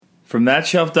From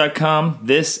thatshelf.com,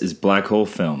 this is Black Hole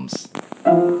Films.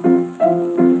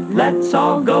 Let's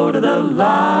all go to the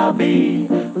lobby.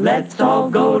 Let's all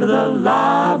go to the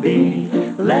lobby.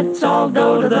 Let's all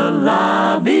go to the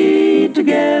lobby to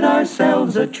get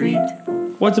ourselves a treat.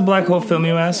 What's a black hole film,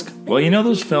 you ask? Well, you know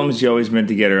those films you always meant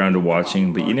to get around to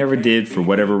watching, but you never did for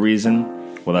whatever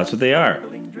reason? Well, that's what they are.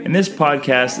 And this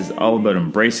podcast is all about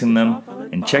embracing them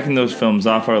and checking those films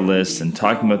off our lists and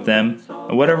talking about them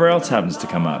and whatever else happens to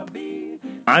come up.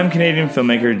 I'm Canadian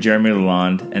filmmaker Jeremy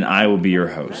Lalonde, and I will be your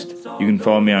host. You can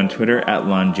follow me on Twitter at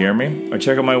LonJeremy, or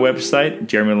check out my website,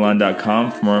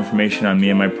 jeremylalonde.com, for more information on me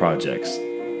and my projects.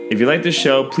 If you like this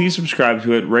show, please subscribe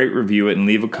to it, rate, review it, and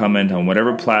leave a comment on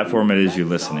whatever platform it is you're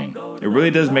listening. It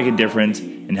really does make a difference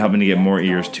in helping to get more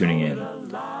ears tuning in.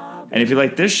 And if you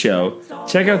like this show,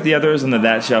 check out the others on the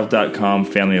thatshelf.com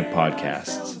family of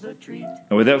podcasts.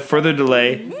 And without further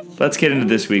delay, let's get into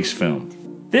this week's film.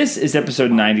 This is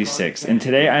episode 96, and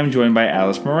today I'm joined by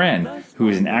Alice Moran, who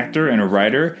is an actor and a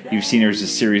writer. You've seen her as a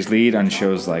series lead on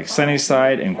shows like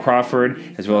Sunnyside and Crawford,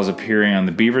 as well as appearing on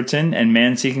The Beaverton and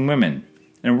Man Seeking Women.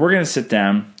 And we're going to sit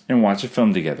down and watch a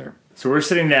film together. So we're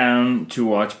sitting down to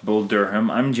watch Bull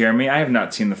Durham. I'm Jeremy. I have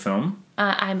not seen the film.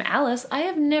 I'm Alice. I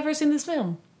have never seen this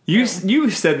film. You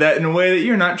said that in a way that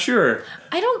you're not sure.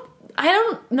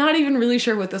 I'm not even really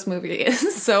sure what this movie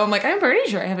is. So I'm like, I'm pretty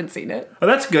sure I haven't seen it. Oh,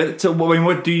 that's good. So,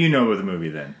 what do you know about the movie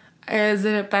then? Is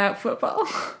it about football?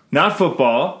 Not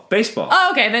football, baseball.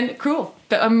 Oh, okay, then cool.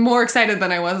 But I'm more excited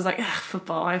than I was. I was like,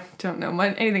 football, I don't know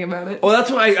anything about it. Well, that's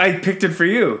why I picked it for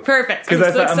you. Perfect. I'm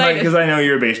so excited. Because I know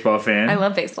you're a baseball fan. I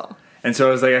love baseball. And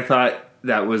so I thought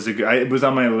that was it was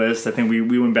on my list. I think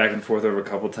we went back and forth over a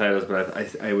couple titles, but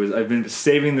I've been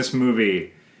saving this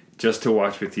movie just to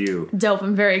watch with you. Dope,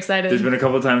 I'm very excited. There's been a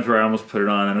couple times where I almost put it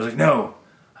on, and I was like, no,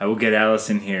 I will get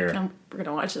Alice in here. We're going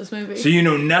to watch this movie. So you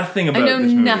know nothing about this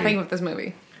movie? I know nothing about this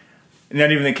movie.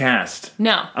 Not even the cast?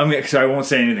 No. So I won't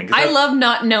say anything. I love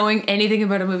not knowing anything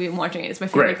about a movie and watching it. It's my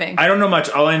favorite thing. I don't know much.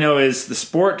 All I know is the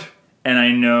sport, and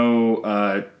I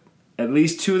know at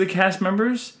least two of the cast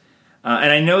members.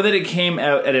 And I know that it came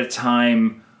out at a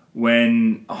time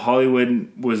when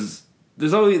Hollywood was...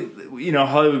 There's always...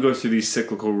 Hollywood goes through these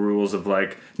cyclical rules of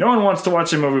like, no one wants to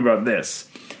watch a movie about this.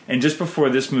 And just before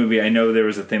this movie, I know there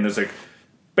was a thing that's like,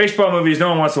 baseball movies, no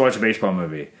one wants to watch a baseball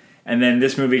movie. And then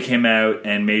this movie came out,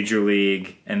 and Major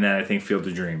League, and then I think Field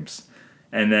of Dreams.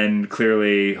 And then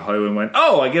clearly Hollywood went,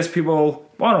 oh, I guess people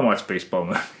want to watch baseball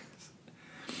movies.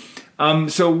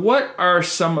 So what are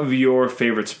some of your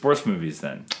favorite sports movies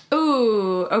then?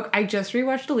 Ooh, okay, I just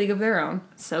rewatched A League of Their Own.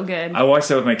 So good. I watched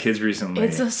that with my kids recently.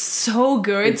 It's so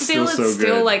good. It's still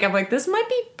good. Like, I'm like, this might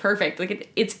be perfect.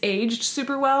 Like, it's aged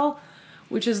super well,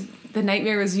 which is the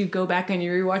nightmare is you go back and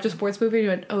you rewatch a sports movie and you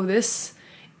went, oh, this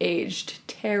aged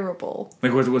terrible.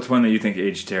 Like, what's one that you think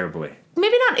aged terribly?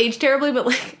 Maybe not aged terribly, but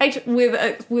like, with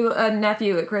a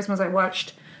nephew at Christmas, I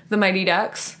watched The Mighty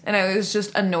Ducks, and I was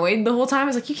just annoyed the whole time. I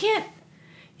was like, you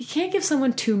can't give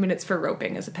someone 2 minutes for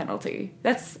roping as a penalty.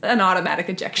 That's an automatic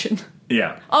ejection.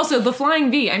 Yeah. Also, the flying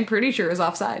V, I'm pretty sure, is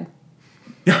offside.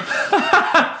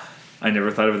 I never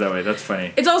thought of it that way. That's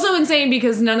funny. It's also insane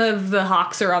because none of the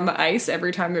Hawks are on the ice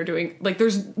every time they're doing... Like,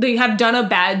 they have done a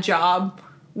bad job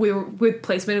with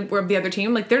placement of the other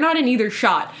team. Like, they're not in either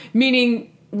shot.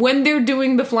 Meaning, when they're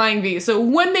doing the flying V, so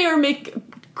when they are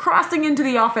crossing into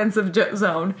the offensive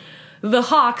zone, the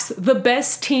Hawks, the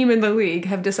best team in the league,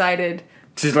 have decided...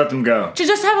 Just let them go. To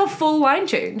just have a full line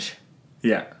change.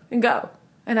 Yeah. And go.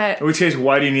 In which case,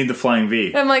 why do you need the flying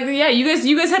V? I'm like, yeah, you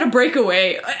guys had a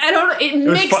breakaway. It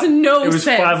makes no sense. It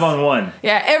was 5-on-1.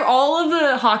 Yeah, all of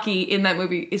the hockey in that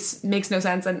movie makes no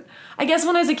sense. And I guess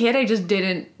when I was a kid, I just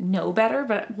didn't know better.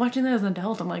 But watching that as an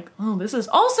adult, I'm like, oh, this is...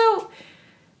 Also,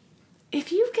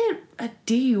 if you get a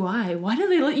DUI, why do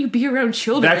they let you be around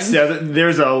children?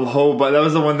 There's a whole... That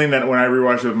was the one thing that when I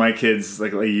rewatched it with my kids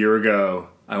like a year ago,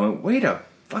 I went, wait a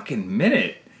fucking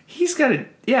minute. He's got a...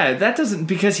 Yeah, that doesn't...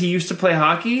 Because he used to play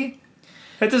hockey?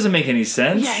 That doesn't make any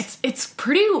sense. Yeah, it's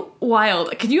pretty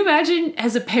wild. Can you imagine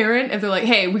as a parent if they're like,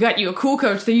 hey, we got you a cool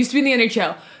coach. They used to be in the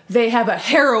NHL. They have a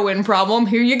heroin problem.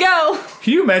 Here you go.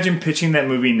 Can you imagine pitching that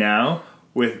movie now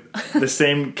with the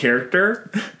same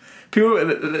character? People,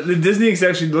 the Disney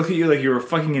execs would look at you like you were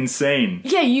fucking insane.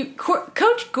 Yeah,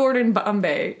 Coach Gordon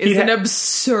Bombay is an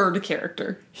absurd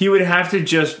character. He would have to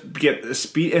just get a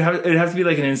speed. It'd have to be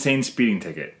like an insane speeding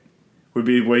ticket. Would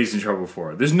be what he's in trouble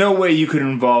for. There's no way you could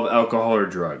involve alcohol or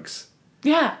drugs.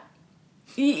 Yeah.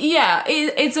 Yeah,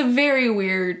 it's a very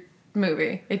weird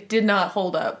movie. It did not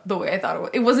hold up the way I thought it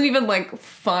would. It wasn't even, like,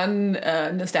 fun,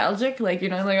 nostalgic. Like,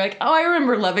 like, oh, I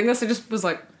remember loving this. I just was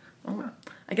like, oh,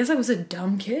 I guess I was a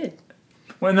dumb kid.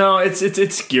 Well, no,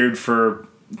 it's geared for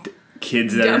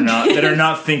kids that Dumb are kids.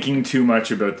 not thinking too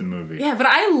much about the movie. Yeah, but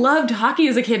I loved hockey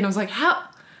as a kid, and I was like, how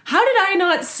did I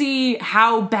not see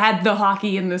how bad the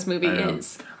hockey in this movie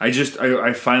is?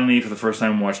 I finally, for the first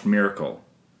time, watched Miracle.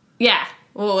 Yeah.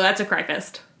 Well, that's a cry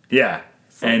fest. Yeah.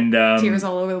 And tears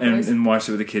all over the place. And watched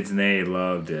it with the kids, and they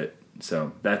loved it.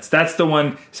 So that's the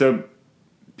one. So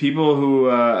people who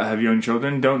have young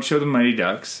children, don't show them Mighty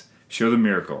Ducks. Show them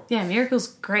Miracle. Yeah, Miracle's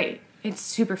great. It's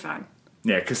super fun.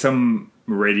 Yeah, because some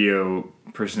radio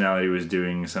personality was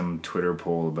doing some Twitter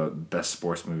poll about best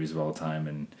sports movies of all time,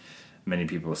 and many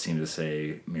people seem to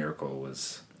say Miracle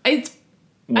was It's.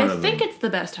 one I of think them. it's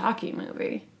the best hockey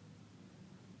movie.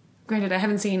 Granted, I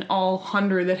haven't seen all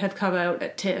 100 that have come out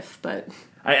at TIFF, but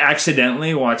I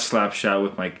accidentally watched Slapshot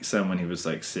with my son when he was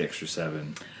like 6 or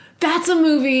 7. that's a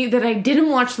movie that I didn't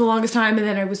watch the longest time, and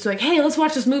then I was like, hey, let's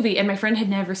watch this movie, and my friend had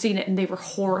never seen it, and they were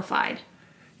horrified.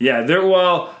 Yeah, it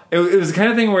was the kind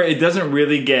of thing where it doesn't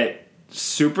really get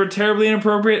super terribly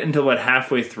inappropriate until about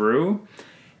halfway through,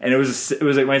 and it was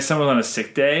like my son was on a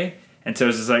sick day, and so it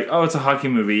was just like, oh, it's a hockey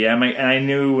movie, yeah. And I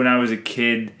knew when I was a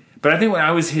kid, but I think when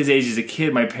I was his age as a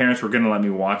kid, my parents were going to let me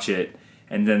watch it,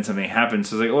 and then something happened,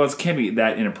 so I was like, well, it can't be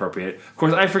that inappropriate. Of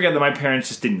course, I forget that my parents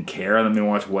just didn't care, and let me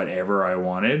watch whatever I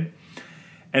wanted.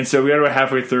 And so we got about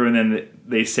halfway through, and then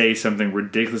they say something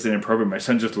ridiculously inappropriate. My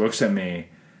son just looks at me,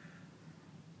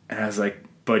 and I was like,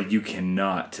 "Buddy, you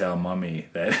cannot tell Mommy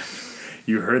that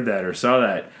you heard that or saw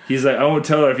that." He's like, "I won't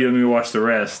tell her if you let me watch the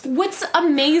rest." What's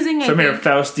amazing, So I made a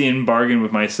Faustian bargain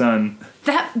with my son.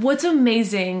 What's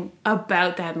amazing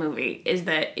about that movie is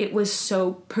that it was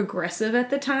so progressive at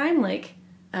the time. Like,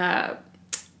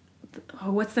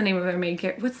 what's the name of their main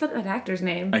character? What's that actor's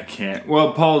name? I can't.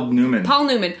 Well, Paul Newman. Paul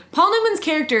Newman. Paul Newman's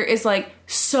character is like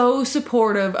so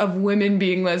supportive of women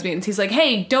being lesbians. He's like,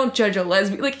 hey, don't judge a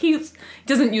lesbian. Like, he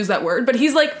doesn't use that word, but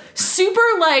he's like super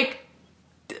like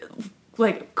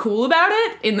cool about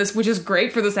it in this, which is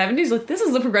great for the 70s. Like, this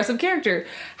is a progressive character.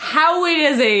 How it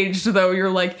has aged, though, you're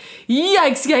like,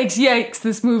 yikes, yikes, yikes,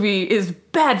 this movie is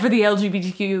bad for the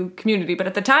LGBTQ community. But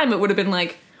at the time, it would have been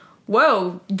like,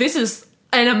 whoa, this is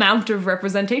an amount of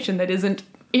representation that isn't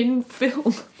in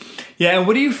film. Yeah, and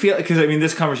what do you feel? Because, I mean,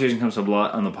 this conversation comes up a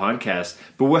lot on the podcast,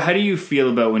 but how do you feel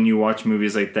about when you watch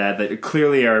movies like that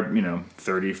clearly are,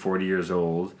 30, 40 years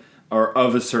old, or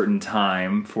of a certain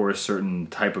time for a certain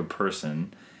type of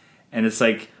person, and it's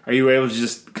like, are you able to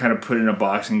just kind of put it in a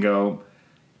box and go,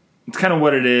 it's kind of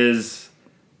what it is,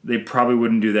 they probably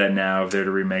wouldn't do that now if they were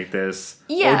to remake this?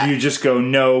 Yeah. Or do you just go,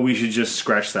 no, we should just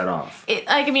scratch that off? It's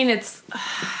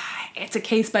a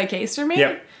case by case for me.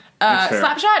 Yep. That's fair.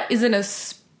 Slapshot is in a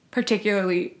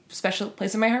particularly special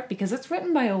place in my heart because it's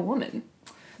written by a woman.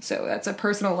 So that's a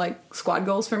personal, squad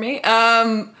goals for me.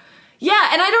 Yeah,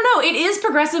 and I don't know. It is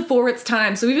progressive for its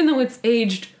time. So even though it's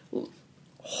aged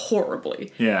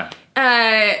horribly, Yeah.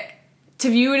 To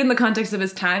view it in the context of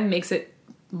its time makes it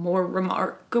more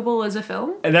remarkable as a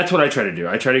film. And that's what I try to do.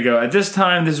 I try to go, at this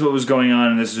time, this is what was going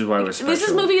on, and this is why it was special.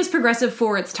 This movie is progressive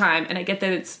for its time, and I get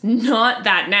that it's not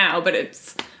that now, but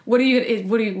it's what do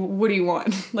you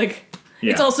want? Like,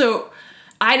 Yeah. It's also,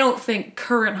 I don't think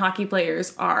current hockey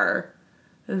players are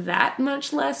that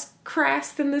much less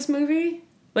crass than this movie.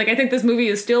 Like, I think this movie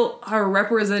is still a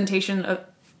representation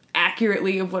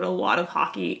accurately of what a lot of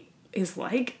hockey is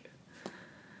like.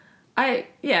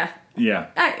 Yeah.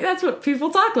 That's what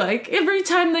people talk like. Every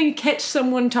time they catch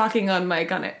someone talking on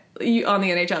mic on the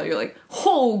NHL, you're like,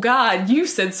 oh God, you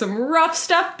said some rough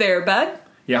stuff there, bud.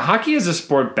 Yeah, hockey as a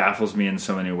sport baffles me in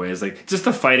so many ways. Like, just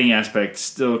the fighting aspect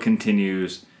still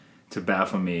continues to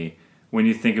baffle me when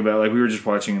you think about, we were just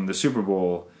watching the Super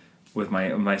Bowl with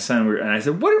my son, and I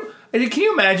said, can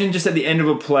you imagine just at the end of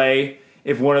a play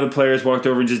if one of the players walked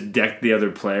over and just decked the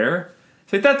other player?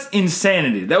 It's like, that's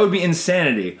insanity. That would be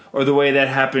insanity. Or the way that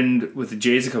happened with the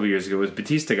Jays a couple years ago was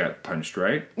Batista got punched,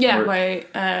 right? Yeah, or, by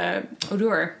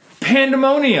Odor.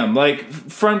 Pandemonium,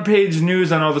 front page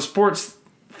news on all the sports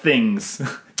things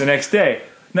the next day.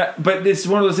 But it's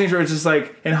one of those things where it's just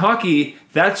like, in hockey,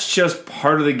 that's just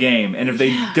part of the game. And if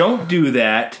they don't do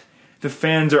that, the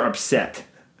fans are upset.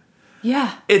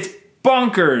 Yeah. It's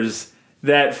bonkers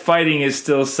that fighting is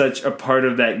still such a part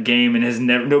of that game and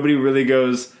nobody really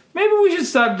goes, maybe we should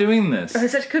stop doing this. I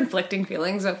have such conflicting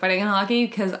feelings about fighting in hockey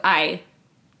because I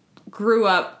grew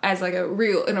up as in a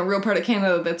real part of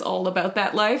Canada that's all about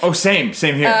that life. Oh, same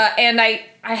here. And I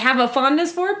have a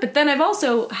fondness for it, but then I've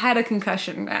also had a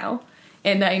concussion now,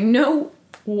 and I know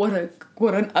what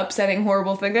an upsetting,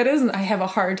 horrible thing that is, and I have a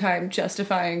hard time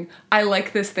justifying, I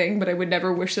like this thing, but I would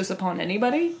never wish this upon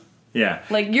anybody. Yeah.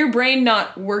 Like, your brain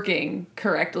not working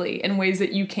correctly in ways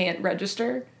that you can't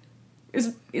register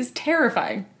is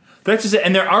terrifying. That's just it.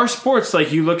 And there are sports,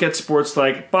 like you look at sports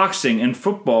like boxing and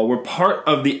football, where part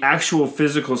of the actual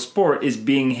physical sport is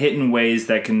being hit in ways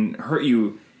that can hurt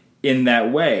you in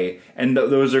that way. And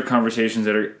those are conversations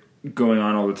that are going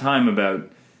on all the time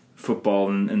about football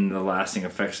and the lasting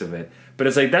effects of it. But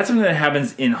it's like that's something that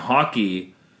happens in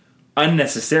hockey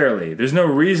unnecessarily. There's no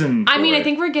reason for I it.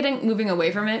 think we're moving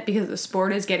away from it because the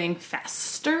sport is getting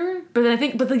faster. But I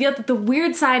think, the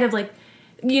weird side of like,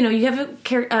 you have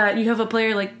a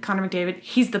player like Connor McDavid.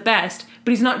 He's the best,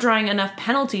 but he's not drawing enough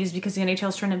penalties because the NHL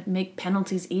is trying to make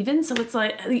penalties even. So it's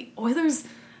like the Oilers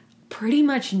pretty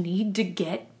much need to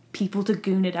get people to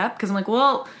goon it up because I'm like,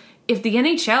 well, if the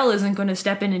NHL isn't going to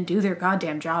step in and do their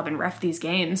goddamn job and ref these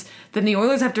games, then the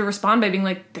Oilers have to respond by being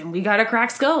like, then we gotta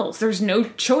crack skulls. There's no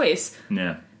choice.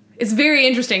 Yeah. It's very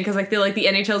interesting because I feel like the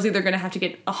NHL is either going to have to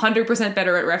get 100%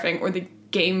 better at reffing or the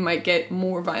game might get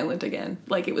more violent again.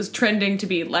 Like it was trending to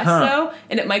be less so,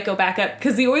 and it might go back up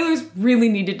because the Oilers really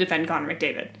need to defend Connor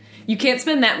McDavid. You can't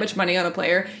spend that much money on a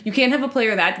player. You can't have a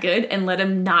player that good and let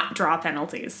him not draw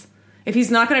penalties. If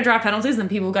he's not going to draw penalties, then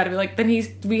people got to be like, then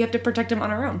we have to protect him on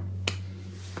our own.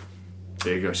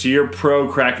 There you go. So you're pro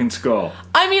cracking skull.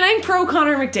 I mean, I'm pro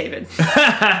Connor McDavid.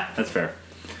 That's fair.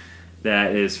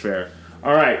 That is fair.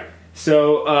 All right.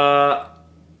 So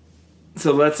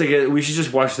we should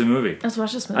just watch the movie. Let's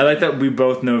watch this movie. I like that we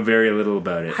both know very little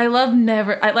about it.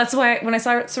 That's why when I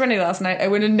saw Serenity last night, I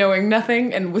went in knowing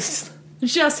nothing and was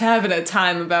just having a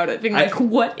time about it, being like,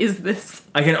 what is this?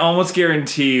 I can almost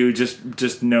guarantee you,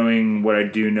 just knowing what I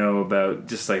do know about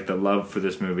just like the love for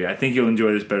this movie, I think you'll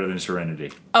enjoy this better than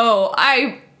Serenity. Oh,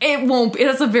 it won't.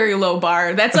 That's a very low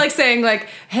bar. That's like saying like,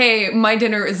 hey, my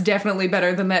dinner is definitely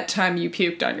better than that time you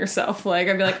puked on yourself. Like,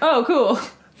 I'd be like, oh, cool.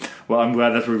 Well, I'm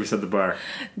glad that's where we set the bar.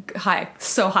 High.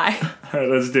 So high. All right,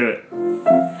 let's do it.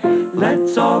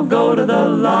 Let's all go to the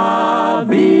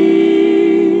lobby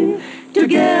to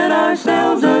get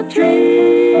ourselves a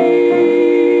treat.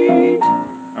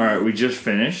 All right, we just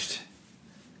finished.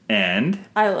 And?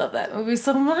 I love that movie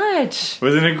so much.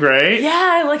 Wasn't it great?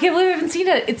 Yeah, I can't believe I haven't seen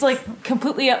it. It's like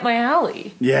completely up my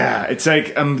alley. Yeah, it's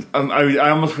like I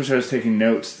almost wish I was taking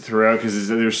notes throughout because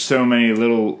there's so many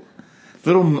little.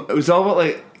 It was all about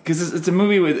like because it's a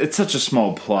movie it's such a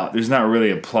small plot. There's not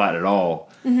really a plot at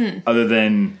all, other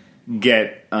than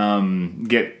get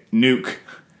Nuke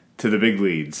to the big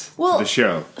leads to the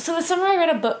show. So this summer I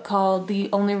read a book called The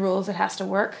Only Rules It Has to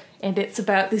Work, and it's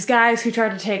about these guys who try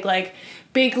to take like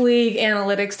big league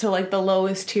analytics to like the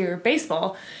lowest tier of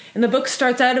baseball. And the book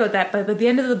starts out about that, but at the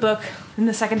end of the book, in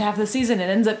the second half of the season, it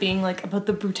ends up being like about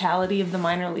the brutality of the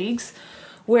minor leagues,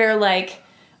 where like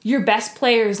your best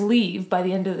players leave by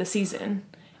the end of the season,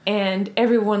 and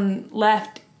everyone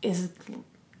left is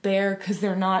there because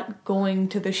they're not going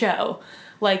to the show.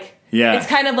 Like, it's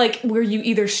kind of like where you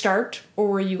either start or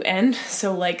where you end.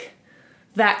 So like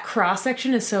that cross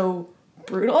section is so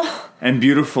brutal and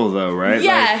beautiful though, right?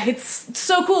 Yeah, like, it's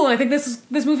so cool. And I think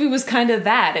this movie was kind of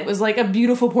that. It was like a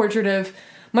beautiful portrait of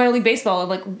minor league baseball and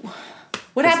like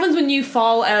what happens when you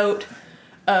fall out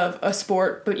of a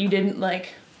sport but you didn't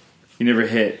like you never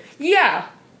hit. Yeah,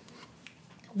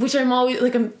 which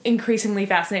I'm increasingly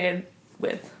fascinated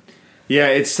with. Yeah,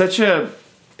 it's such a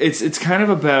it's kind of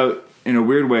about in a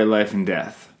weird way life and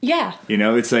death. Yeah,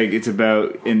 it's like it's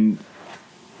about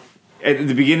at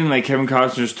the beginning, like Kevin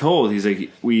Costner's told, he's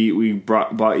like, we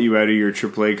bought you out of your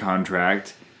AAA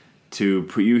contract to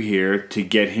put you here to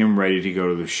get him ready to go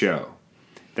to the show.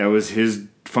 That was his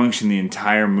function the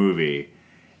entire movie,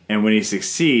 and when he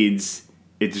succeeds,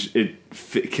 it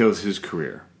kills his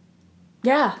career.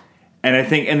 Yeah, and I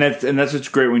think, and that's what's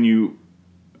great when you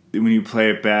play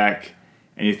it back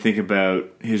and you think about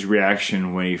his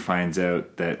reaction when he finds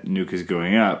out that Nuke is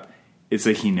going up. It's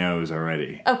like he knows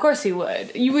already. Of course he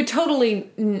would. You would totally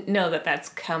know that that's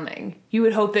coming. You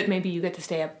would hope that maybe you get to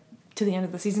stay up to the end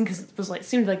of the season because it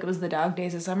seemed like it was the dog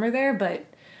days of summer there. But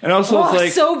and also, it's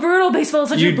like so brutal. Baseball is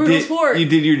such a brutal sport. You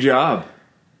did your job.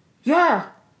 Yeah.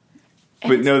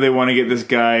 But no, they want to get this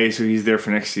guy so he's there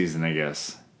for next season, I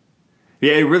guess.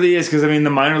 Yeah, it really is because I mean the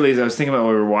minor leagues. I was thinking about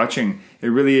while we were watching. It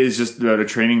really is just about a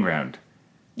training ground.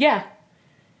 Yeah.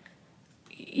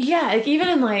 Yeah, like even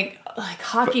in like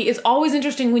hockey, it's always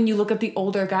interesting when you look at the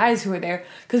older guys who are there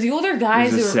because the older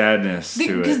guys there's a sadness to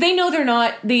it because they know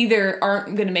they either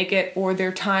aren't going to make it or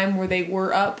their time where they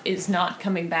were up is not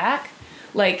coming back.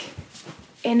 Like,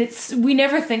 and we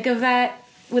never think of that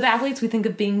with athletes. We think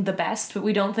of being the best, but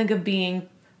we don't think of being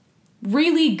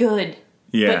really good,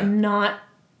 but not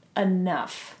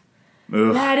enough.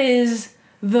 Ugh. That is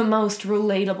the most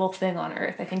relatable thing on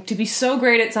earth, I think, to be so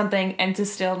great at something and to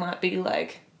still not be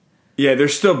like Yeah, they're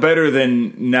still better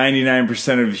than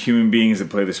 99% of human beings that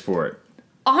play the sport.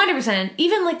 100%.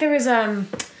 Even like there was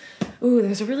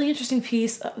there's a really interesting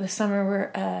piece this summer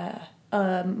where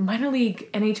minor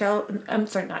league NHL, I'm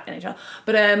sorry, not NHL,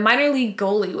 but a minor league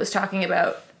goalie was talking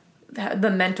about the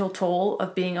mental toll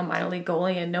of being a minor league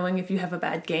goalie and knowing if you have a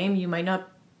bad game, you might not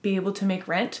be able to make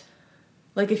rent.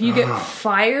 Like if you get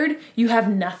fired, you have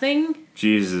nothing.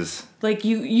 Jesus. Like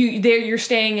you're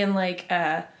staying in like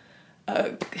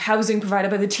housing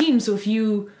provided by the team. So if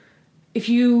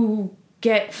you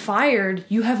get fired,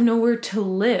 you have nowhere to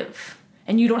live.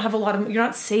 And you don't have you're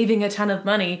not saving a ton of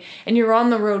money, and you're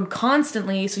on the road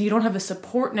constantly, so you don't have a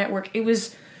support network. It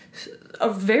was a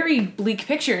very bleak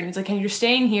picture, and it's like, and you're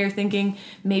staying here thinking,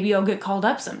 maybe I'll get called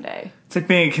up someday. It's like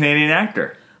being a Canadian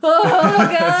actor. Oh,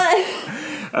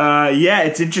 God. Yeah,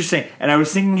 it's interesting. And I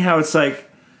was thinking how it's like,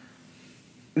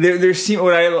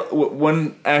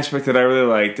 one aspect that I really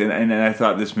liked, and I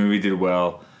thought this movie did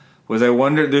well, was I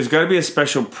wondered, there's got to be a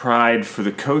special pride for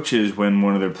the coaches when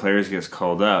one of their players gets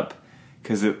called up,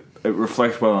 because it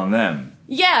reflects well on them.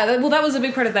 Yeah, well, that was a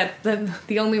big part of that.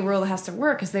 The only rule that has to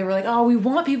work is they were like, oh, we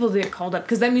want people to get called up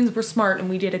because that means we're smart and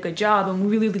we did a good job and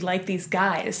we really like these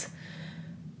guys.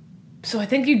 So I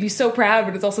think you'd be so proud,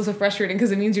 but it's also so frustrating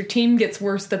because it means your team gets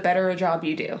worse the better a job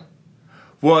you do.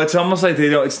 Well, it's almost like they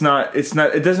don't. It's not.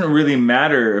 It doesn't really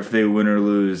matter if they win or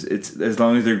lose. It's as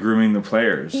long as they're grooming the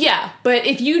players. Yeah, but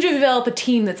if you develop a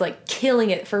team that's like killing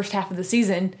it first half of the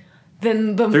season,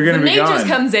 then the majors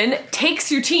comes in,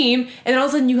 takes your team, and all of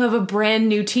a sudden you have a brand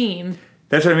new team.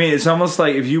 That's what I mean. It's almost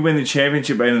like if you win the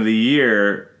championship by the end of the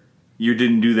year, you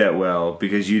didn't do that well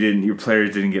because your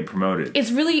players didn't get promoted.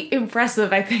 It's really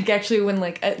impressive, I think, actually, when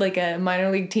like a minor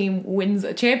league team wins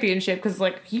a championship, because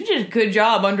like you did a good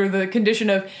job under the condition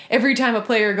of every time a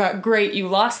player got great, you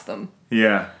lost them.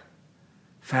 Yeah.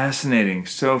 Fascinating.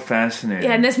 So fascinating.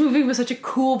 Yeah, and this movie was such a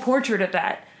cool portrait of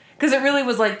that. Because it really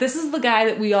was like, this is the guy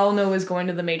that we all know is going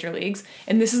to the major leagues,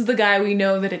 and this is the guy we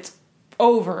know that it's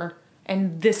over,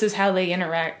 and this is how they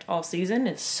interact all season.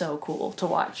 It's so cool to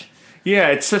watch. Yeah,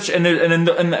 it's such, and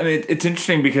it's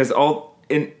interesting because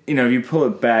if you pull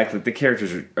it back, like the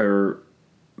characters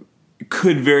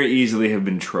could very easily have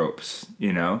been tropes,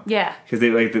 you know? Yeah. Because they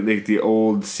like the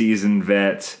old seasoned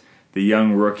vet, the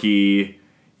young rookie,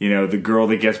 the girl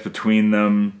that gets between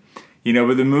them.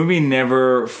 But the movie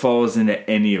never falls into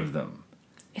any of them.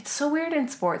 It's so weird in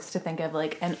sports to think of,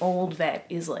 like, an old vet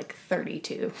is, like,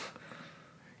 32.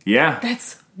 Yeah.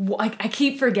 I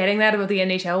keep forgetting that about the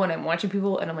NHL when I'm watching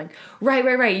people, and I'm like,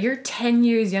 right, you're 10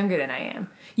 years younger than I am.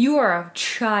 You are a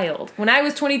child. When I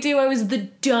was 22, I was the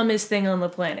dumbest thing on the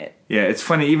planet. Yeah, it's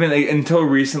funny, even until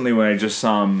recently when I just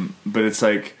saw him, but it's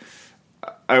like,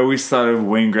 I always thought of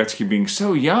Wayne Gretzky being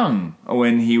so young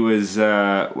when he was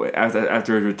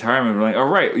after his retirement. We're like, oh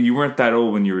right, you weren't that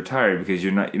old when you retired because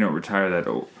you don't retire that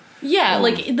old. Yeah,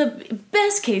 like the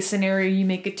best case scenario, you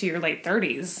make it to your late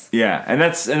 30s. Yeah,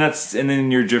 and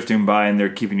then you're drifting by and they're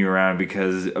keeping you around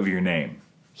because of your name.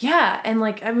 Yeah, and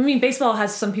like I mean, baseball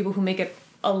has some people who make it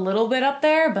a little bit up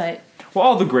there, but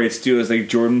all the greats do. Is like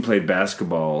Jordan played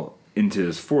basketball into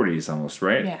his 40s almost,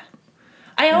 right? Yeah.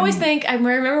 I always think, I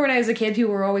remember when I was a kid,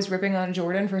 people were always ripping on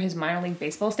Jordan for his minor league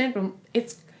baseball stint, but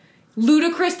it's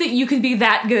ludicrous that you can be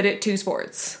that good at two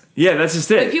sports. Yeah, that's just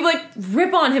it. Like, people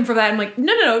rip on him for that. I'm like,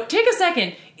 no, take a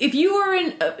second. If you are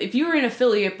in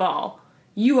affiliate ball,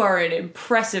 you are an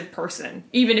impressive person,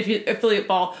 even if you affiliate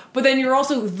ball, but then you're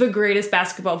also the greatest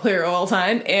basketball player of all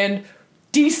time, and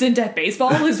decent at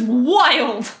baseball is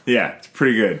wild. Yeah, it's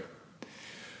pretty good.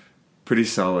 Pretty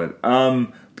solid.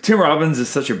 Tim Robbins is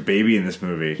such a baby in this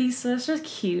movie. He's such a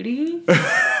cutie.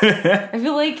 I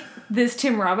feel like this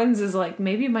Tim Robbins is like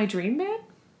maybe my dream man.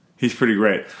 He's pretty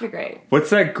great. He's pretty great. What's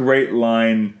that great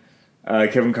line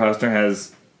Kevin Costner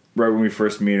has right when we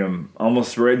first meet him?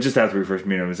 Almost right just after we first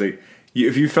meet him. It's like,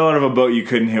 if you fell out of a boat, you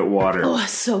couldn't hit water. Oh,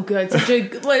 that's so good.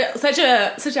 Such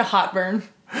a hot burn.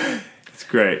 It's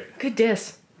great. Good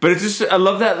diss. But it's just, I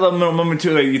love that little moment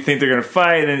too. Like you think they're gonna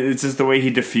fight, and it's just the way he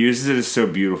diffuses it is so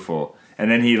beautiful. And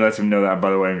then he lets him know that,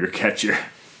 by the way, I'm your catcher.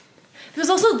 There was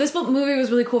also, this movie was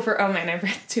really cool for, oh man, I've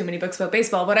read too many books about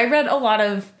baseball, but I read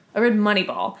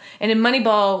Moneyball. And in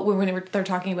Moneyball, when they're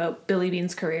talking about Billy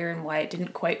Beane's career and why it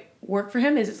didn't quite work for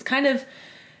him, is it's kind of,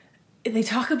 they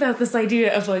talk about this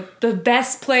idea of like, the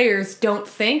best players don't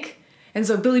think. And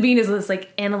so Billy Beane is this like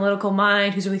analytical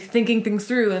mind who's really thinking things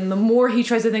through, and the more he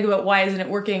tries to think about why isn't it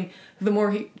working, the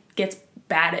more he gets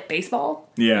bad at baseball.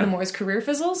 Yeah. The more his career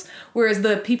fizzles. Whereas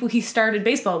the people he started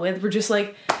baseball with were just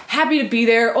like happy to be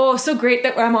there. Oh, so great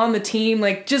that I'm on the team.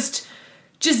 Like just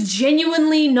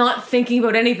genuinely not thinking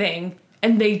about anything.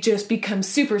 and they just become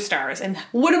superstars. And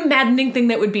what a maddening thing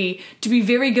that would be to be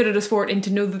very good at a sport and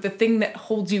to know that the thing that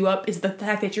holds you up is the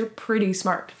fact that you're pretty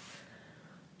smart.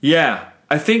 Yeah,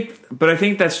 I think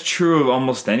that's true of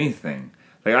almost anything.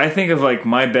 Like, I think of, like,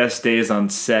 my best days on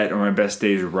set or my best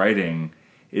days writing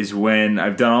is when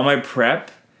I've done all my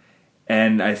prep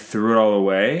and I threw it all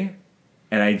away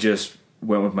and I just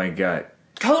went with my gut.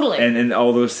 Totally. And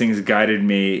all those things guided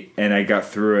me, and I got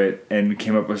through it and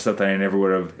came up with stuff that I never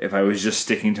would have if I was just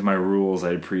sticking to my rules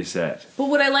I had preset. But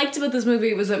what I liked about this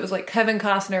movie was it was like Kevin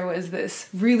Costner was this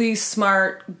really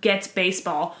smart, gets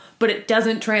baseball, but it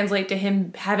doesn't translate to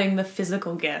him having the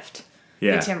physical gift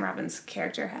that Tim Robbins'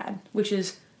 character had, which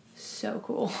is so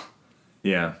cool.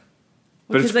 Yeah.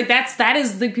 Because like that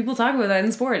is like people talk about that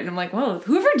in sport, and I'm like, whoa,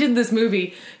 whoever did this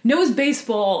movie knows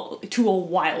baseball to a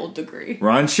wild degree.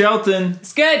 Ron Shelton.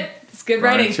 It's good. It's good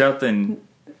writing. Ron Shelton.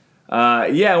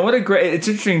 Yeah, what a great... It's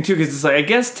interesting, too, because it's like, I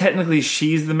guess technically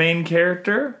she's the main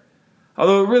character,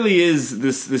 although it really is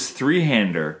this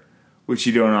three-hander, which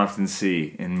you don't often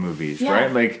see in movies, right?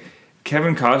 Like,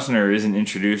 Kevin Costner isn't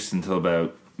introduced until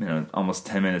about, almost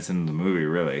 10 minutes into the movie,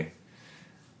 really.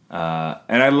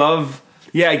 And I love...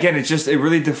 Yeah, again, it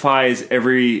really defies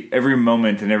every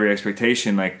moment and every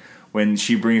expectation. Like, when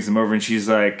she brings him over and she's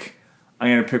like, I'm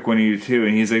going to pick one of you two.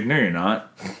 And he's like, no, you're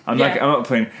not. I'm not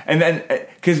playing. And then,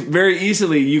 because very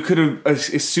easily you could have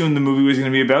assumed the movie was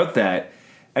going to be about that.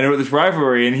 And about this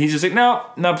rivalry. And he's just like, no,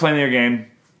 not playing your game.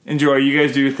 Enjoy. You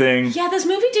guys do your thing. Yeah, this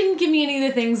movie didn't give me any of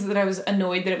the things that I was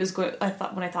annoyed that it was going.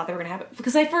 When I thought they were going to happen.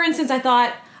 Because, for instance, I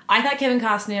thought Kevin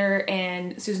Costner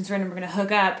and Susan Sarandon were going to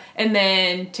hook up, and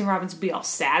then Tim Robbins would be all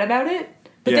sad about it.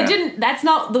 But they didn't. That's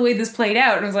not the way this played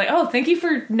out. And I was like, oh, thank you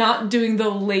for not doing the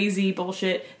lazy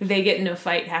bullshit. They get in a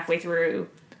fight halfway through.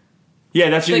 Yeah,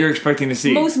 that's what you're expecting to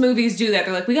see. Most movies do that.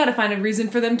 They're like, we got to find a reason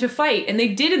for them to fight, and they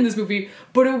did in this movie.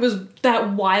 But it was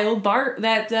that wild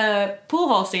pool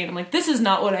hall scene. I'm like, this is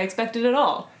not what I expected at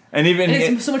all. And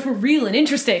it's so much more real and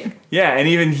interesting. Yeah, and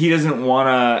even he doesn't want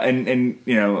to, and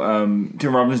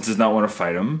Tim Robbins does not want to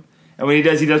fight him. And when he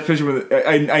does punch him with.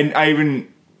 I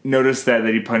even noticed that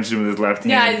he punched him with his left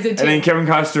hand. Yeah, I did too. And then Kevin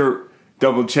Costner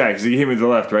double checks. He hit me with the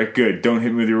left, right? Good. Don't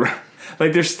hit me with your right.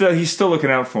 Like he's still looking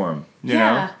out for him. You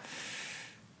know.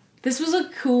 This was a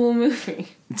cool movie.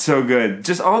 It's so good.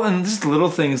 Just little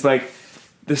things like.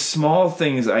 The small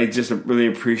things I just really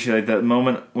appreciate, like that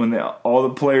moment when all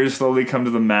the players slowly come to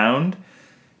the mound,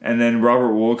 and then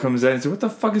Robert Wool comes in and says, "What the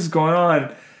fuck is going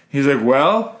on?" He's like,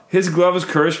 "Well, his glove is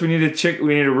cursed. We need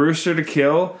a rooster to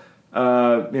kill.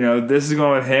 This is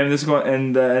going with him. This is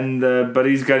going, and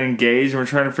Buddy's got engaged, and we're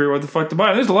trying to figure out what the fuck to buy."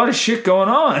 And there's a lot of shit going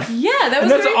on. Yeah,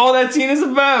 that's all that scene is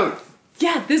about.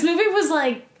 Yeah, this movie was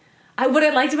like. What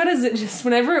I liked about it is it just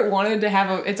whenever it wanted to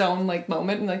have its own like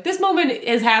moment, and like this moment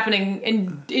is happening,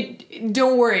 and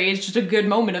don't worry, it's just a good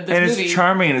moment of this movie. And it's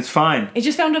charming and it's fine. It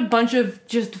just found a bunch of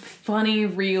just funny,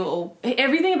 real.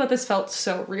 Everything about this felt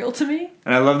so real to me.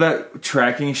 And I love that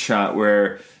tracking shot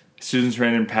where Susan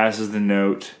Sarandon passes the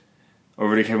note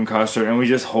over to Kevin Costner, and we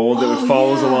just hold it. It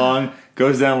follows along,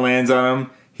 goes down, lands on him.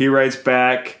 He writes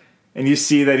back, and you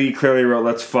see that he clearly wrote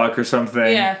 "Let's fuck" or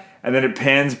something. Yeah. And then it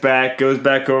pans back, goes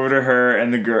back over to her,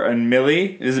 and the girl, and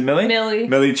Millie, is it Millie?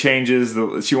 Millie changes,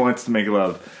 she wants to make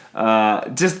love.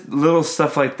 Just little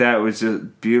stuff like that was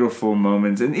just beautiful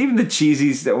moments. And even the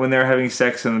cheesies that when they're having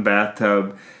sex in the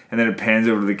bathtub, and then it pans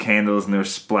over to the candles, and they're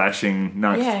splashing.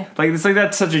 It's like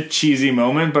that's such a cheesy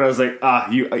moment, but I was like,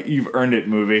 you've earned it,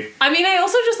 movie. I mean, I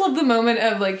also just love the moment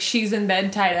of like she's in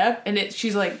bed tied up, and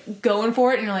she's like going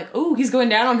for it, and you're like, oh, he's going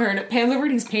down on her, and it pans over,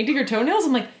 and he's painting her toenails.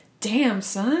 I'm like, damn,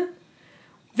 son.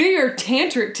 They are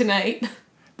tantric tonight.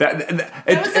 That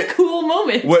was a cool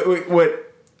moment.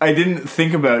 What I didn't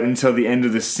think about until the end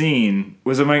of the scene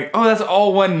was I'm like, oh, that's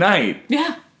all one night.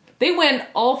 Yeah. They went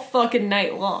all fucking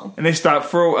night long. And they stopped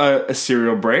for a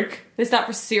cereal break. They stopped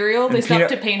for cereal. They stopped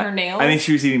to paint her nails. I think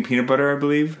she was eating peanut butter, I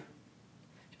believe.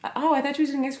 Oh, I thought she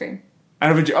was eating ice cream.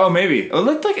 Maybe. It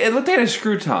looked like a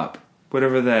screw top.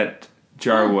 Whatever that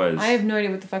jar was. I have no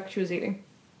idea what the fuck she was eating.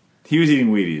 He was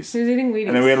eating Wheaties. And then we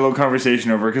had a little conversation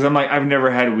over because I'm like, I've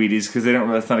never had Wheaties because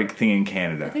that's not a thing in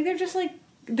Canada. I think they're just like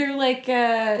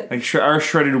our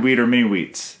shredded wheat or mini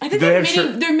wheats. I think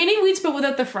they're mini wheats, but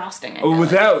without the frosting.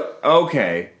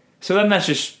 Okay. So then that's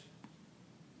just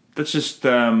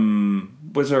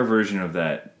what's our version of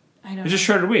that? I don't know. It's just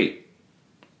shredded wheat.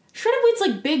 Shredded wheat's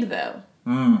like big though.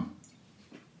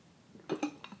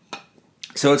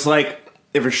 So it's like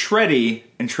if a shreddy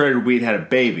and shredded wheat had a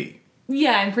baby.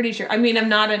 Yeah, I'm pretty sure. I mean, I'm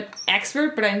not an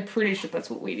expert, but I'm pretty sure that's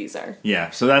what Wheaties are.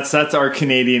 Yeah, so that's our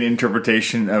Canadian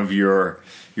interpretation of your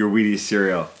Wheaties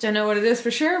cereal. Don't know what it is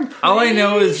for sure. All I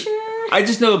know is I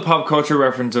just know the pop culture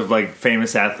reference of like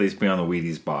famous athletes being on the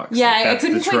Wheaties box. Yeah, Like, I that's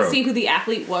couldn't the quite trope. see who the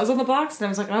athlete was on the box, and I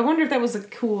was like, I wonder if that was a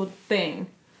cool thing.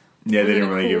 Yeah, they Was it didn't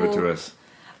a really give it cool- to us.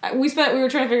 We were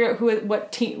trying to figure out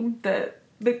what team that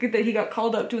he got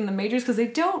called up to in the majors, because they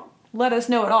don't let us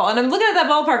know at all. And I'm looking at that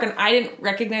ballpark, and I didn't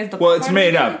recognize the. Well, it's ballpark.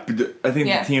 made up. I think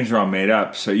Yeah. the teams are all made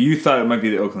up. So you thought it might be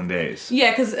the Oakland A's.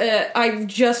 Yeah, because I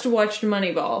just watched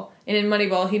Moneyball, and in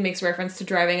Moneyball he makes reference to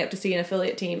driving up to see an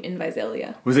affiliate team in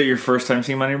Visalia. Was it your first time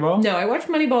seeing Moneyball? No, I watched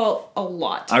Moneyball a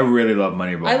lot. I really love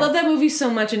Moneyball. I love that movie so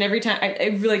much, and every time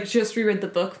I like just reread the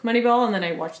book Moneyball, and then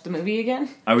I watched the movie again.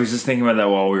 I was just thinking about that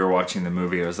while we were watching the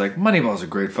movie. I was like, Moneyball's a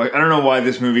great fuck. I don't know why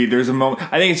this movie. There's a moment.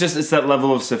 I think it's that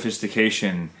level of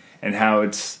sophistication and how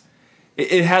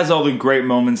it has all the great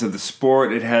moments of the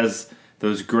sport. It has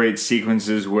those great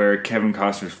sequences where Kevin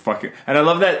Costner's fucking, and I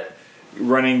love that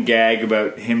running gag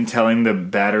about him telling the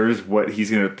batters what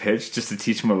he's going to pitch just to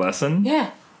teach them a lesson.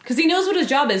 Yeah, because he knows what his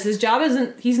job is. His job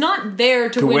isn't. He's not there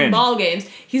to win. win ball games.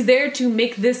 He's there to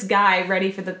make this guy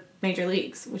ready for the major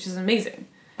leagues, which is amazing.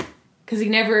 Because he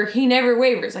never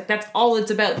wavers. Like, that's all it's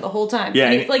about the whole time. Yeah,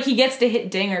 And and it's like he gets to hit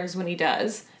dingers when he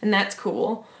does, and that's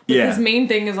cool. But Yeah. his main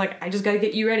thing is like, I just got to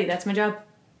get you ready. That's my job.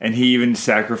 And he even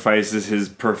sacrifices his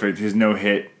no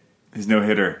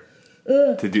hitter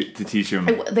to teach him.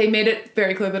 They made it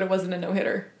very clear that it wasn't a no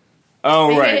hitter.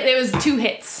 Oh right, It was 2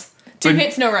 hits. Two But-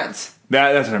 hits, no runs.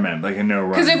 that's what I meant. Like a no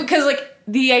run. Because like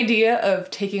the idea of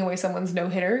taking away someone's no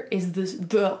hitter is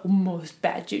the most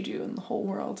bad juju in the whole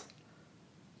world.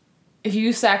 If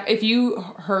you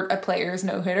hurt a player's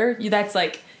no hitter, that's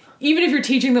like, even if you're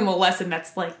teaching them a lesson,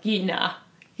 that's like, nah,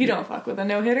 you don't fuck with a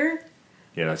no hitter.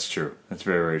 Yeah, that's true. That's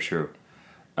very, very true.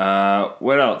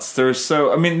 What else?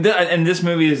 And this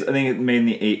movie is, I think, it made in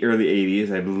the early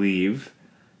 80s, I believe.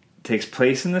 Takes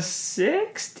place in the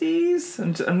 60s?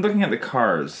 I'm looking at the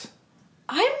cars.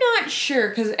 I'm not sure,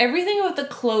 because everything about the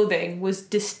clothing was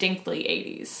distinctly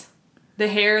 80s. The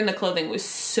hair and the clothing was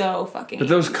so fucking But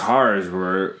those 80s. cars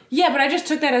were... Yeah, but I just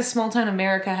took that as small town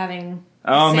America having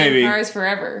the Oh, same maybe. cars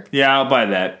forever. Yeah, I'll buy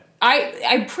that.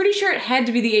 I'm pretty sure it had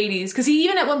to be the 80s, because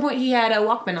even at one point he had a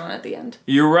Walkman on at the end.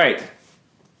 You're right.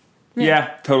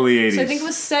 Yeah, totally 80s. So I think it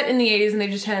was set in the 80s and they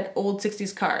just had old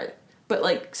 60s cars. But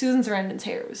like Susan Sarandon's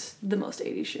hair was the most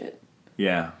 80s shit.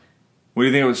 Yeah. What do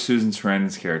you think about Susan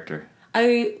Sarandon's character?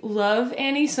 I love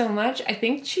Annie so much. I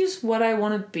think she's what I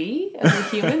want to be as a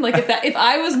human. Like if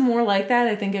I was more like that,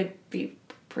 I think I'd be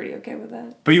pretty okay with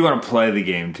that. But you want to play the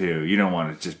game, too. You don't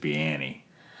want to just be Annie.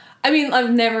 I mean, I've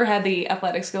never had the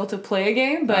athletic skill to play a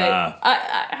game, but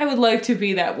I would like to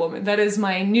be that woman. That is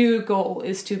my new goal,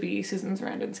 is to be Susan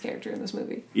Sarandon's character in this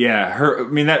movie. Yeah,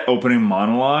 that opening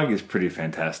monologue is pretty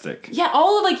fantastic. Yeah,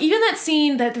 all of, like, even that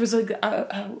scene that there was, like,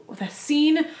 that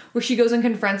scene where she goes and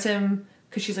confronts him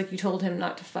because she's like, you told him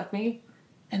not to fuck me.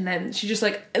 And then she just,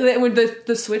 like, when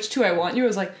the switch to I want you, I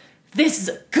was like, this is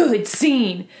a good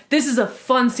scene. This is a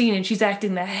fun scene, and she's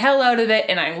acting the hell out of it,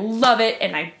 and I love it,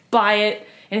 and I buy it.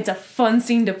 And it's a fun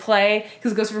scene to play,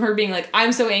 because it goes from her being like,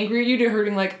 I'm so angry at you, to her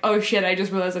being like, oh shit, I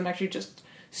just realized I'm actually just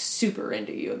super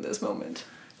into you in this moment.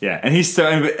 Yeah, and he's so,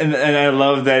 and I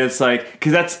love that it's like,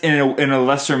 because that's in a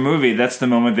lesser movie, that's the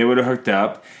moment they would have hooked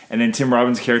up, and then Tim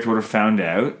Robbins' character would have found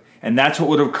out, and that's what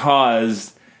would have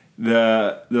caused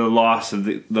the loss of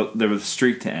the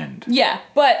streak to end. Yeah,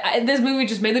 but this movie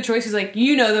just made the choice. He's like,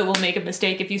 you know that we'll make a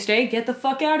mistake if you stay. Get the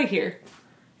fuck out of here.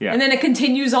 Yeah, And then it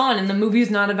continues on, and the movie's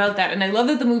not about that. And I love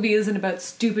that the movie isn't about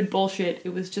stupid bullshit.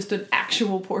 It was just an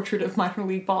actual portrait of minor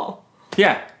league ball.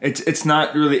 yeah, it's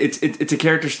not really it's a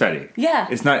character study. Yeah.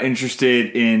 It's not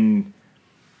interested in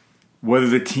whether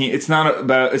the team. It's not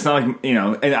like, you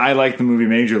know. And I like the movie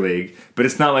Major League, but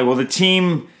it's not like, well, the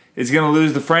team is going to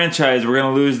lose the franchise. We're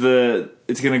going to lose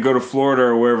it's going to go to Florida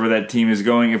or wherever that team is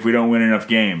going if we don't win enough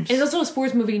games. It's also a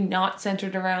sports movie not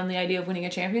centered around the idea of winning a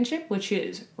championship, which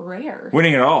is rare.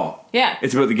 Winning it all. Yeah.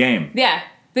 It's about the game. Yeah.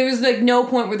 There was like no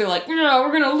point where they're like, no,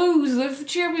 we're gonna lose the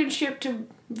championship to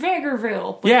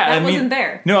Vegreville. But Yeah, that I mean, wasn't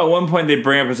there. No, at one point they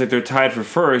bring up it's like they're tied for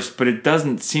first, but it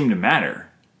doesn't seem to matter.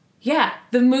 Yeah,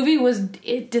 the movie was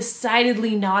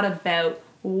decidedly not about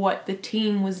what the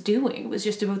team was doing. It was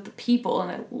just about the people,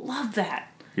 and I love that.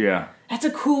 Yeah. That's a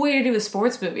cool way to do a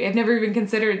sports movie. I've never even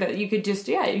considered that you could just,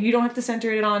 you don't have to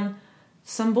center it on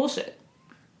some bullshit.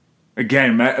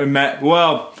 Again,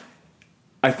 well,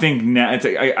 I think now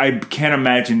I can't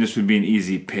imagine this would be an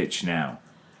easy pitch now,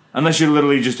 unless you're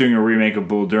literally just doing a remake of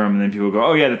Bull Durham, and then people go,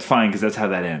 "Oh yeah, that's fine," because that's how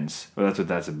that ends. Well, that's what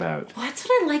that's about. Well, that's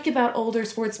what I like about older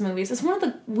sports movies. It's one of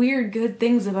the weird good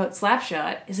things about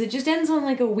Slapshot is it just ends on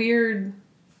like a weird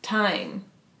time.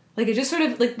 Like, it just sort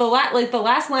of, like, the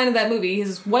last line of that movie,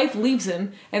 his wife leaves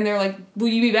him, and they're like, will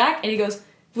you be back? And he goes,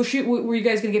 were you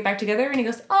guys gonna get back together? And he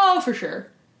goes, oh, for sure.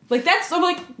 Like, I'm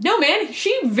like, no, man,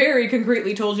 she very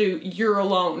concretely told you, you're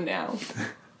alone now.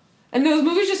 And those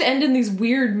movies just end in these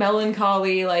weird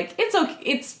melancholy, like, it's okay,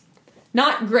 it's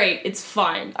not great, it's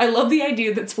fine. I love the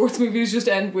idea that sports movies just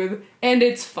end with, and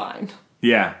it's fine.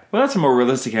 Yeah. Well, that's a more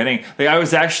realistic ending. Like,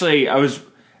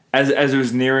 as it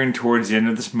was nearing towards the end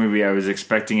of this movie, I was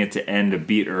expecting it to end a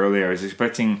beat early. I was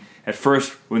expecting, at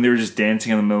first, when they were just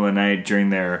dancing in the middle of the night during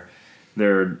their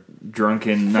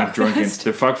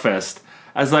fuck fest,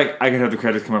 I was like, I could have the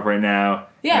credits come up right now,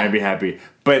 and I'd be happy.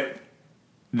 But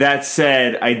that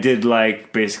said, I did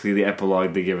like, basically, the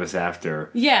epilogue they give us after.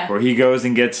 Yeah. Where he goes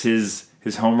and gets his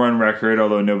home run record,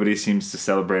 although nobody seems to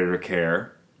celebrate it or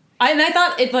care. And I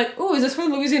thought, it's like, ooh, is this where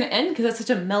the movie's going to end? Because that's such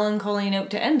a melancholy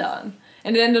note to end on.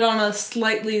 And it ended on a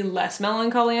slightly less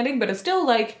melancholy ending, but it's still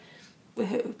like,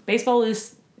 baseball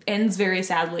ends very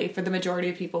sadly for the majority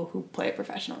of people who play it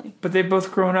professionally. But they've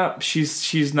both grown up.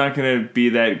 She's not going to be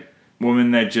that woman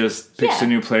that just picks a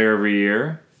new player every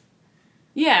year.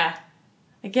 Yeah.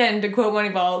 Again, to quote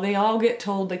Moneyball, they all get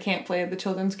told they can't play the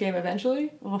children's game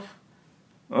eventually. Oh.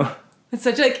 It's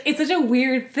such a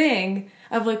weird thing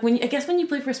of like, when you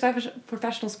play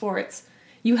professional sports,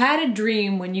 you had a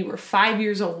dream when you were 5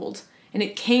 years old. And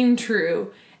it came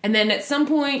true. And then at some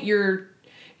point, you're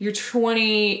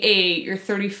 28, you're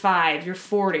 35, you're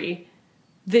 40.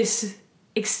 This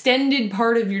extended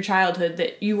part of your childhood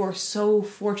that you are so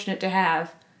fortunate to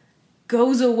have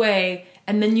goes away,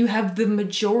 and then you have the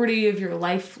majority of your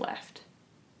life left.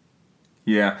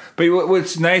 Yeah. But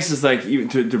what's nice is, like, even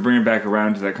to bring it back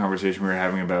around to that conversation we were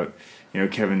having about,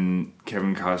 Kevin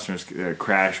Costner's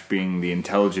Crash being the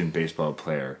intelligent baseball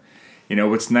player.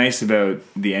 What's nice about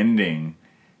the ending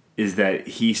is that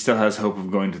he still has hope of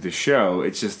going to the show.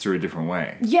 It's just through a different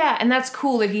way. Yeah, and that's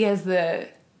cool that he has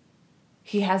that,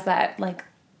 like,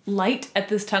 light at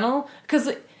this tunnel. Because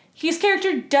his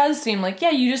character does seem like,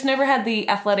 you just never had the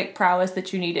athletic prowess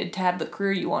that you needed to have the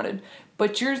career you wanted.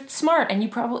 But you're smart, and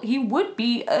he would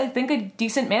be, I think, a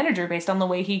decent manager based on the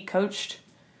way he coached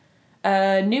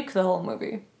Nuke the whole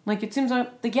movie. Like, it seems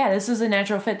like, this is a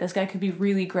natural fit. This guy could be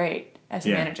really great as a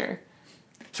manager.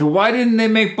 So why didn't they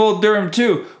make Bull Durham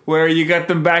too, where you got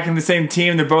them back in the same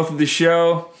team, they're both at the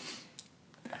show?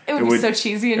 It would be so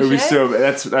cheesy and shit. It would be so...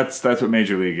 That's what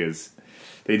Major League is.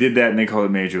 They did that and they called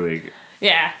it Major League.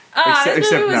 Yeah.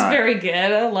 This movie was very good.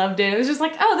 I loved it. It was just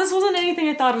like, this wasn't anything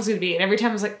I thought it was going to be. And every time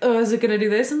I was like, is it going to do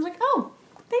this? I'm like,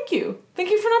 thank you.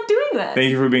 Thank you for not doing that.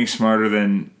 Thank you for being smarter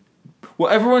than...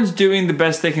 Well, everyone's doing the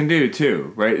best they can do,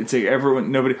 too, right? It's like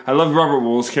nobody... I love Robert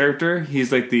Wool's character.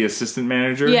 He's like the assistant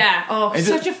manager. Yeah.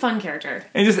 Such a fun character.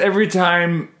 And just every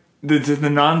time, the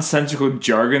nonsensical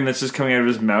jargon that's just coming out of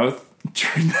his mouth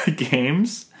during the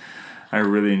games, I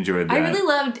really enjoyed that. I really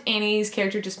loved Annie's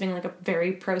character just being like a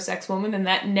very pro-sex woman, and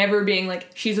that never being like,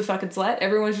 she's a fucking slut.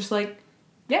 Everyone's just like,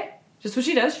 yeah, just what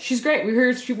she does. She's great. We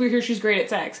hear she's great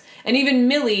at sex. And even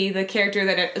Millie, the character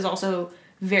that is also...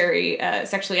 very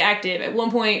sexually active. At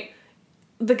one point,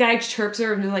 the guy chirps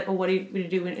her and is like, "Well, what are you going to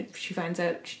do when she finds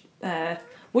out?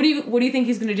 What do you think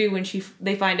he's going to do when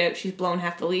they find out she's blown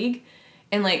half the league?"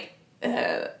 And like,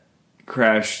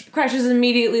 Crash is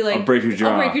immediately like, "I'll break your jaw.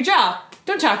 I'll break your jaw.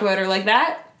 Don't talk about her like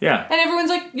that." Yeah. And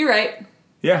everyone's like, "You're right."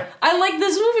 Yeah. I like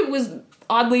this movie was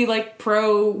oddly like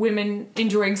pro women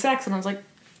enjoying sex, and I was like,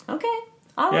 okay.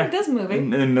 I like this movie.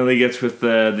 And then Millie gets with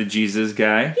the Jesus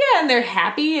guy. Yeah, and they're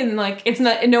happy, and like it's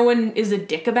not. No one is a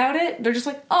dick about it. They're just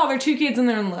like, they're two kids and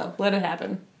they're in love. Let it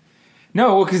happen.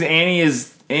 No, well, because Annie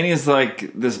is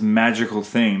like this magical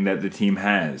thing that the team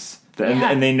has,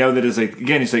 and they know that it's like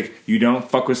it's like you don't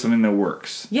fuck with something that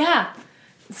works. Yeah,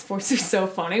 sports are so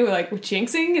funny with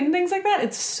jinxing and things like that.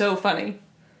 It's so funny.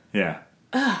 Yeah,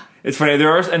 it's funny.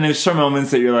 There's some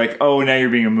moments that you're like, oh, now you're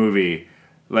being a movie.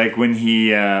 Like when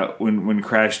when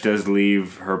Crash does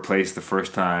leave her place the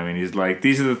first time, and he's like,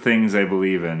 "These are the things I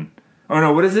believe in." Oh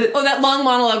no, what is it? Oh, that long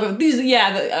monologue of these.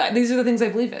 Yeah, these are the things I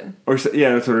believe in. That's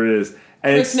what it is.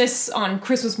 And Christmas on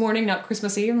Christmas morning, not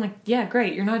Christmas Eve. I'm like, yeah,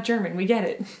 great. You're not German. We get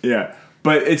it. Yeah,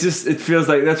 but it feels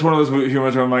like that's one of those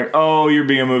moments where I'm like, oh, you're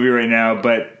being a movie right now,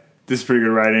 but this is pretty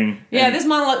good writing. Yeah, this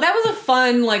monologue that was a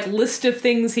fun list of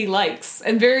things he likes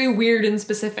and very weird and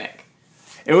specific.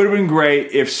 It would have been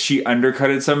great if she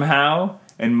undercut it somehow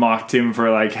and mocked him for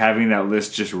having that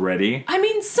list just ready. I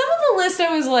mean, some of the list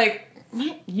I was like,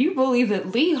 you believe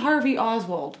that Lee Harvey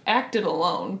Oswald acted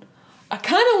alone? I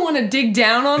kind of want to dig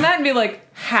down on that and be like,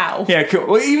 how? Yeah, cool.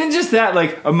 Well, even just that,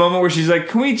 like a moment where she's like,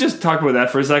 "Can we just talk about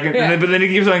that for a second?" Yeah. But then it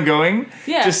keeps on going.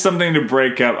 Yeah. Just something to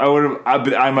break up.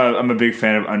 I'm a big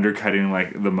fan of undercutting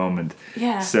like the moment.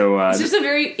 Yeah. So it's just a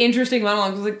very interesting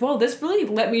monologue. I was like, well, this really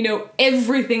let me know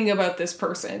everything about this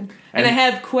person. And I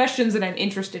have questions and I'm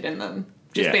interested in them.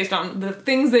 Just based on the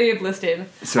things they have listed.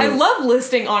 So, I love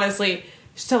listing, honestly,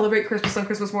 celebrate Christmas on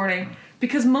Christmas morning.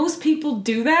 Because most people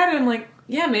do that and I'm like,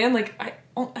 yeah, man, like,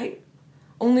 I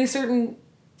only certain...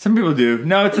 Some people do.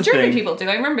 No, it's a German thing. people do.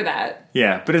 I remember that.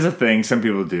 Yeah, but it's a thing. Some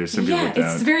people do. Some people don't.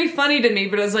 It's very funny to me,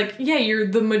 but I was like, yeah, you're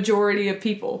the majority of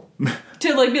people.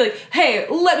 To like be like, hey,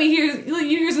 let me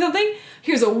hear something.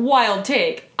 Here's a wild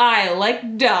take. I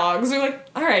like dogs. They're like,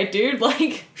 all right, dude.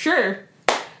 Like, sure.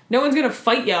 No one's gonna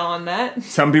fight you on that.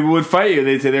 Some people would fight you.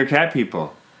 They'd say they're cat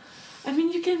people. I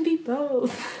mean, you can be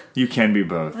both. You can be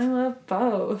both. I love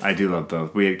both. I do love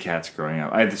both. We had cats growing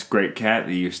up. I had this great cat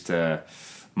that used to...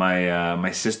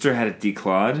 My sister had it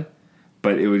declawed,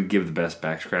 but it would give the best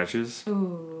back scratches.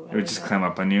 Ooh, it would just climb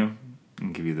up on you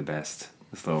and give you the best.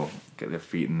 This little, get their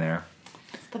feet in there.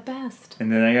 It's the best.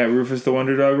 And then I got Rufus the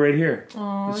Wonder Dog right here.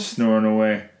 Aww. Just snoring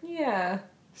away. Yeah.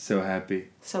 So happy.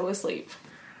 So asleep.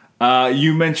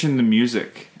 You mentioned the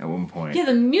music at one point. Yeah,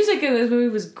 the music in this movie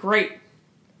was great.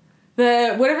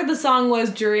 Whatever the song was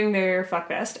during their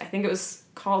fuckfest, I think it was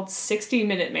called 60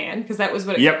 Minute Man, because that was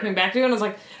what it kept coming back to, and I was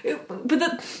like, but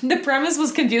the premise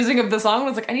was confusing of the song. I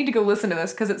was like, I need to go listen to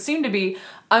this, because it seemed to be,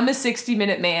 I'm a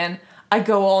 60-minute man, I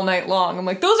go all night long. I'm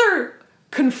like, those are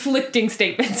conflicting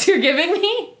statements you're giving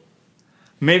me.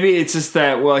 Maybe it's just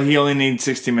that, well, he only needs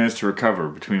 60 minutes to recover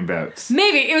between bouts.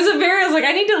 Maybe. It was I was like,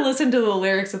 I need to listen to the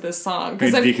lyrics of this song,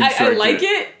 because I like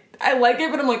it. I like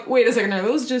it, but I'm like, wait a second, are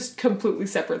those just completely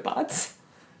separate thoughts?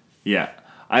 Yeah.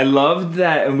 I loved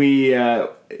that, and we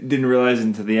didn't realize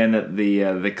until the end that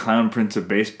the Clown Prince of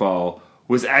Baseball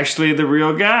was actually the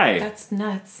real guy. That's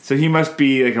nuts. So he must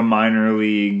be like a minor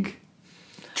league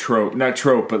trope. Not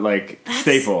trope, but like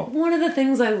staple. One of the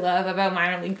things I love about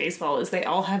minor league baseball is they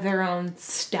all have their own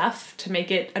stuff to make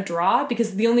it a draw,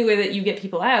 because the only way that you get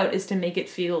people out is to make it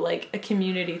feel like a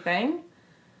community thing.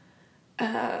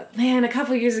 Man, a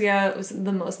couple years ago, it was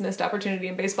the most missed opportunity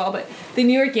in baseball, but the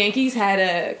New York Yankees had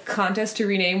a contest to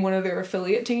rename one of their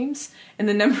affiliate teams, and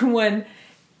the number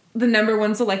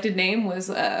one selected name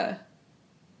was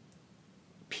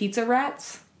Pizza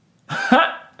Rats.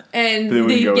 And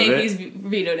the Yankees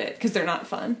vetoed it because they're not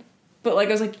fun. But like,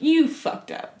 I was like, you fucked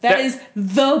up. That is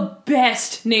the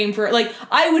best name for it. Like,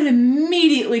 I would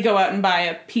immediately go out and buy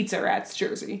a Pizza Rats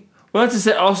jersey. Well, that's to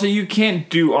say, also, you can't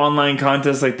do online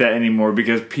contests like that anymore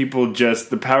because people just,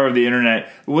 the power of the internet,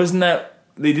 wasn't that,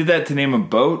 they did that to name a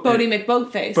boat? Bodie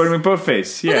McBoatface. Bodie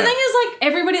McBoatface, yeah. But the thing is, like,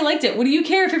 everybody liked it. What do you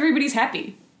care if everybody's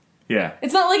happy? Yeah.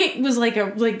 It's not like it was like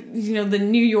the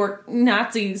New York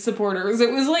Nazi supporters.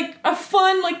 It was like a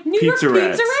fun, like, New York Pizza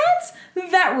Rats?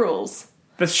 That rules.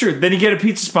 That's true. Then you get a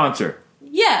pizza sponsor.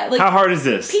 Yeah. Like, how hard is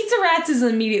this? Pizza Rats is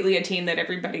immediately a team that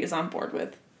everybody is on board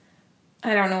with.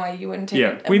 I don't know why you wouldn't take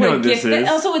it. Yeah, we know what this is.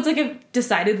 Also, it's like a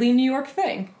decidedly New York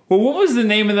thing. Well, what was the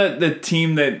name of the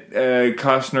team that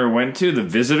Costner went to? The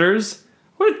Visitors?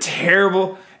 What a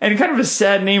terrible and kind of a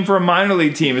sad name for a minor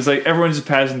league team. It's like everyone's just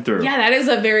passing through. Yeah, that is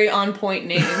a very on-point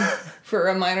name for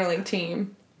a minor league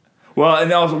team. Well,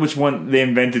 and also which one they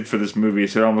invented for this movie,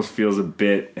 so it almost feels a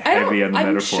bit heavy on the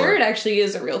metaphor. I'm sure it actually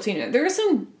is a real team. There are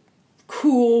some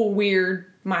cool,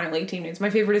 weird minor league team names.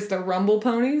 My favorite is the Rumble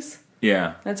Ponies.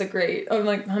 Yeah. That's a great...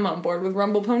 I'm on board with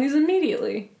Rumble Ponies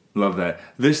immediately. Love that.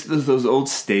 There's those old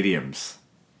stadiums.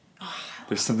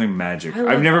 There's something magic.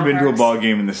 I've never been to a ball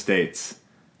game in the States.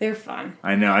 They're fun.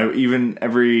 I know.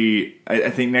 I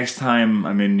think next time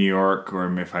I'm in New York,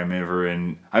 or if I'm ever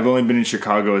in... I've only been in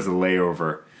Chicago as a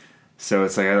layover. So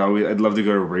it's like I'd love to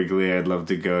go to Wrigley. I'd love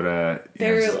to go to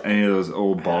any of those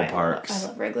old ballparks. I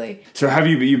love Wrigley. So have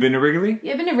you been to Wrigley?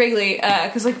 Yeah, I've been to Wrigley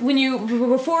because like when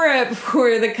before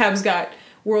the Cubs got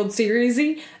World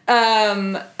Series-y,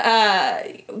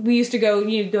 we used to go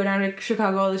down to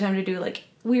Chicago all the time to do like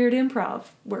weird improv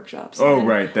workshops.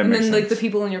 Right, that makes sense. And then like the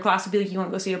people in your class would be like, "You want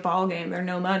to go see a ball game? They're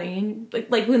no money." And,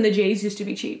 like when the Jays used to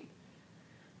be cheap.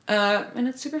 And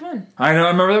it's super fun. I know. I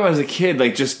remember that when I was a kid,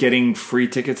 like just getting free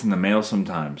tickets in the mail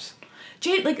sometimes.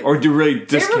 Or do really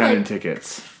discounted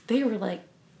tickets. They were like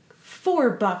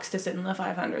 $4 to sit in the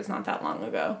 500s not that long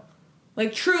ago.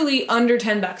 Like truly under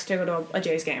 $10 to go to a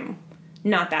Jays game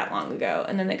not that long ago.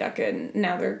 And then they got good. And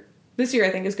now this year I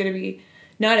think is going to be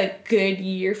not a good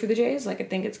year for the Jays. Like I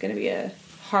think it's going to be a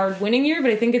hard winning year,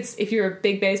 but I think if you're a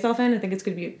big baseball fan, I think it's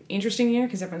going to be an interesting year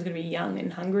because everyone's going to be young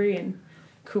and hungry and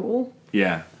cool.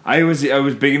 Yeah, I was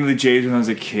big into the Jays when I was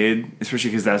a kid, especially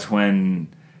because that's when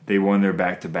they won their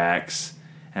back-to-backs.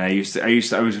 And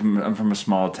I'm from a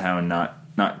small town, not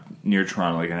near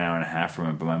Toronto, like an hour and a half from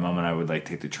it, but my mom and I would like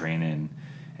take the train in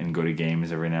and go to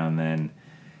games every now and then.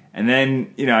 And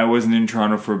then, I wasn't in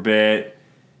Toronto for a bit,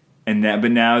 but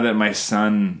now that my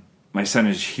son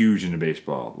is huge into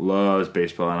baseball, loves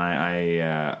baseball, and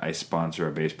I sponsor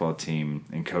a baseball team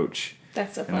and coach.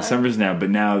 That's so fun. In the summers now, but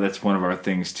now that's one of our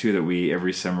things too, that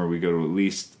every summer we go to at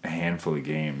least a handful of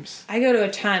games. I go to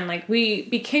a ton. Like, we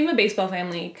became a baseball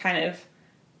family kind of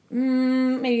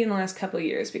maybe in the last couple of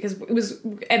years, because it was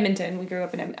Edmonton. I grew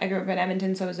up in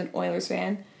Edmonton, so I was an Oilers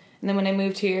fan. And then when I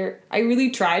moved here, I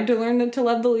really tried to learn to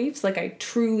love the Leafs. Like, I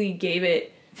truly gave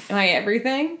it my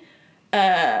everything.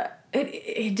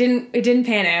 It didn't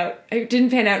pan out. It didn't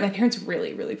pan out. My parents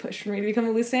really, really pushed for me to become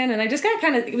a Leafs fan, and I just got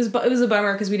kind of. It was a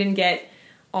bummer because we didn't get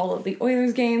all of the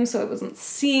Oilers games, so I wasn't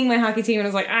seeing my hockey team, and I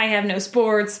was like, I have no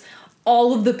sports.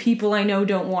 All of the people I know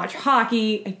don't watch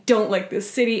hockey. I don't like this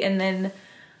city. And then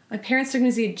my parents took me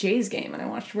to see a Jays game, and I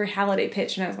watched Roy Halladay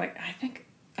pitch, and I was like, I think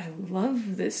I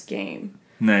love this game.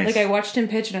 Nice. Like, I watched him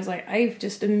pitch, and I was like, I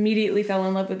just immediately fell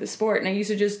in love with the sport. And I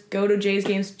used to just go to Jays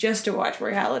games just to watch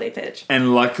Roy Halladay pitch.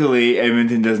 And luckily,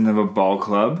 Edmonton doesn't have a ball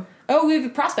club. Oh, we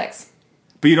have Prospects.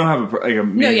 But you don't have a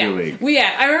major league.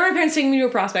 I remember my parents taking me to a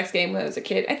Prospects game when I was a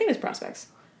kid. I think it was Prospects.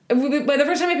 But the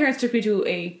first time my parents took me to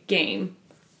a game,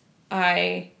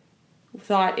 I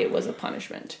thought it was a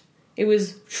punishment. It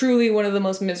was truly one of the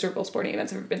most miserable sporting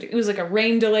events I've ever been to. It was like a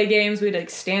rain delay games. We'd like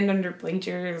stand under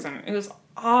bleachers, and it was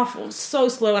awful. It was so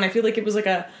slow, and I feel like it was like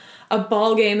a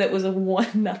ball game that was a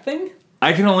 1-0.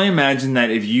 I can only imagine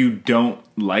that if you don't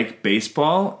like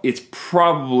baseball, it's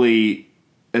probably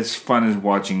as fun as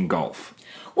watching golf.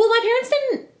 Well, my parents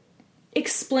didn't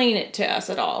explain it to us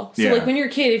at all. So, Yeah. like, when you're a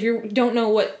kid, if you don't know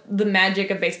what the magic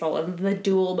of baseball is, the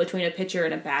duel between a pitcher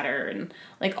and a batter, and,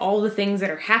 like, all the things that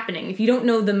are happening, if you don't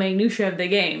know the minutia of the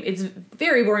game, it's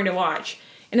very boring to watch.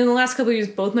 And in the last couple of years,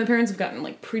 both my parents have gotten,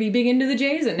 like, pretty big into the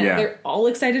Jays, and now they're all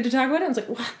excited to talk about it. I was like,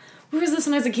 wow, where was this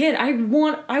when I was a kid? I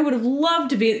would have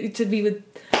loved to be with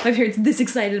my parents this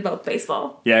excited about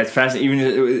baseball. Yeah, it's fascinating.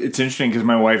 It's interesting because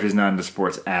my wife is not into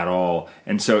sports at all,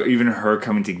 and so even her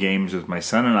coming to games with my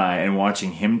son and I and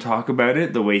watching him talk about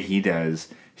it the way he does,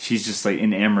 she's just like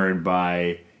enamored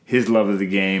by his love of the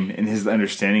game and his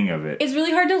understanding of it. It's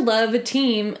really hard to love a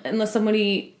team unless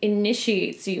somebody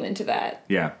initiates you into that.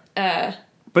 Yeah.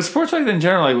 But sports like that in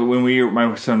general, like when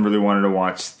my son really wanted to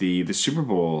watch the Super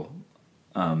Bowl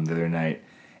the other night.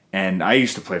 And I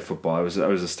used to play football. I was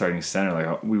a starting center.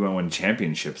 Like, we went win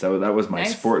championships. That was my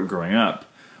sport growing up,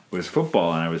 was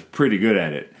football, and I was pretty good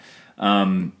at it.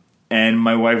 And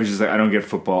my wife was just like, I don't get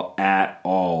football at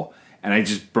all. And I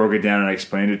just broke it down and I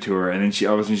explained it to her. And then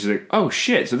all of a sudden she's like, oh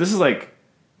shit! So this is like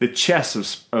the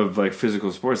chess of like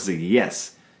physical sports. It's like,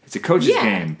 yes, it's a coach's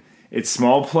game. It's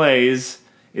small plays.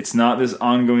 It's not this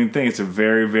ongoing thing. It's a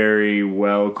very, very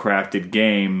well crafted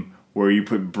game where you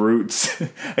put brutes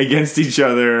against each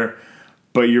other,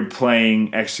 but you're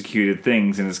playing executed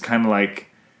things, and it's kind of like,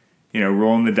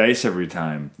 rolling the dice every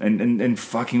time, and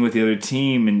fucking with the other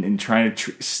team, and trying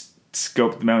to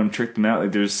scope them out and trick them out.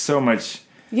 Like, there's so much.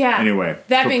 Yeah. Anyway,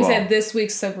 that being said, this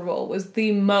week's Super Bowl was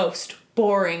the most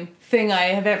boring thing I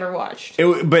have ever watched.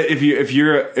 But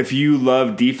if you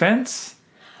love defense,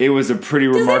 it was a pretty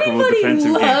remarkable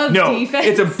defensive game. No, defense?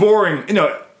 It's a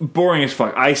boring as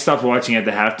fuck. I stopped watching at the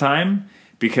halftime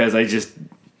because I just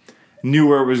knew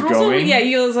where it was going. Yeah,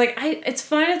 you was like, it's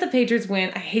fine if the Patriots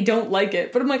win. I don't like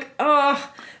it, but I'm like,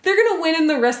 they're gonna win, and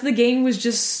the rest of the game was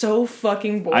just so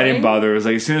fucking boring. I didn't bother. It was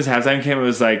like, as soon as halftime came, it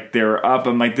was like they were up.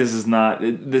 I'm like, this is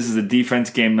a defense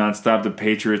game nonstop. The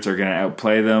Patriots are gonna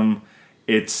outplay them.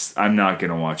 I'm not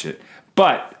gonna watch it.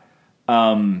 But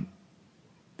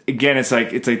again, it's like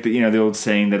the old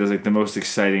saying that is like the most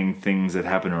exciting things that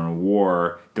happen in a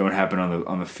war don't happen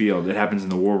on the field. It happens in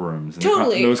the war rooms. And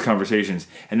totally. Those conversations,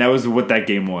 and that was what that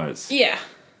game was. Yeah,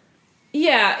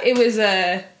 it was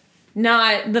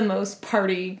not the most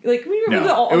party. Like, we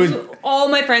were all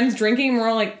my friends drinking. We're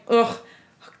all like, ugh,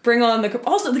 bring on the.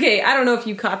 Also, okay, I don't know if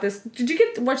you caught this. Did you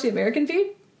get to watch the American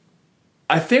feed?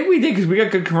 I think we did because we got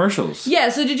good commercials. Yeah.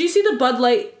 So did you see the Bud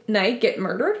Light Knight get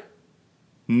murdered?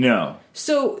 No.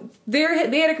 So they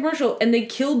had a commercial, and they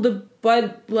killed the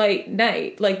Bud Light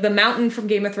Knight. Like, the mountain from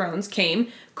Game of Thrones came,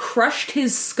 crushed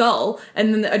his skull,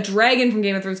 and then a dragon from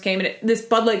Game of Thrones came, and this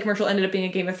Bud Light commercial ended up being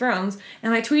a Game of Thrones.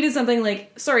 And I tweeted something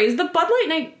like, sorry, is the Bud Light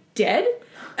Knight dead?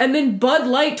 And then Bud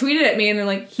Light tweeted at me, and they're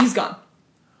like, he's gone.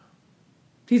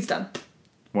 He's done.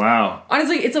 Wow.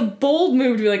 Honestly, it's a bold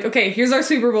move to be like, okay, here's our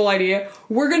Super Bowl idea.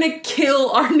 We're gonna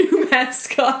kill our new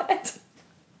mascot.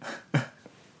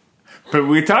 But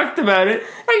we talked about it.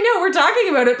 I know, we're talking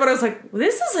about it, but I was like,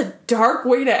 this is a dark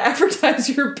way to advertise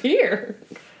your beer.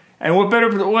 And what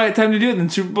time to do it than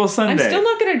Super Bowl Sunday? I'm still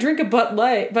not going to drink a Bud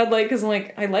Light, because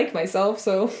I like myself,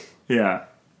 so. Yeah,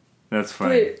 that's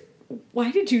funny. But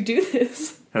why did you do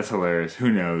this? That's hilarious.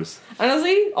 Who knows?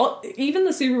 Honestly, even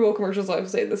the Super Bowl commercials I've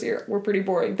said this year were pretty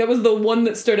boring. That was the one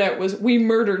that stood out, was we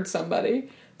murdered somebody.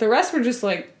 The rest were just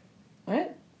like,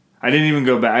 what? I didn't even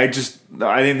go back. I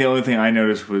think the only thing I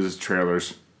noticed was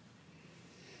trailers.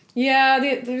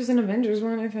 Yeah, there's an Avengers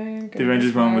one, I think. The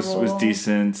Avengers one was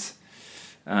decent.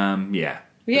 Yeah.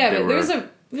 Yeah, but it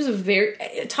was a very,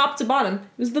 top to bottom,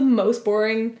 it was the most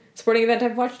boring sporting event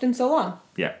I've watched in so long.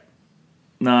 Yeah.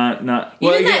 Not.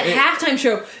 Well, even that halftime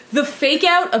show, the fake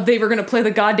out of they were going to play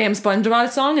the goddamn SpongeBob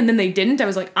song and then they didn't. I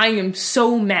was like, I am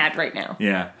so mad right now.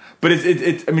 Yeah, but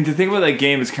it's. I mean, to think about that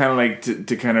game is kind of like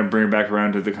to kind of bring it back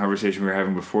around to the conversation we were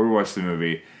having before we watched the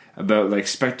movie about like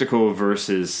spectacle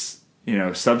versus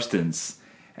substance.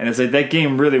 And it's like that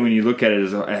game really, when you look at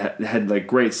it, had like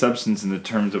great substance in the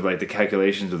terms of like the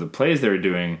calculations of the plays they were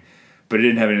doing, but it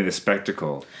didn't have any of the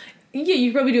spectacle. Yeah, you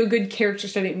could probably do a good character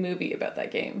study movie about that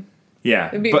game. Yeah,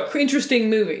 it'd be an interesting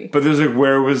movie. But there's like,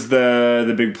 where was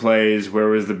the big plays? Where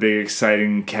was the big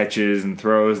exciting catches and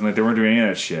throws? And like they weren't doing any of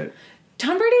that shit.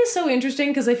 Tom Brady is so interesting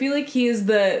because I feel like he is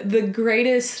the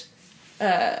greatest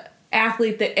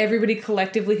athlete that everybody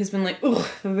collectively has been like, ugh,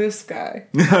 this guy.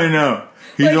 I know.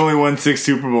 He's only won 6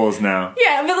 Super Bowls now.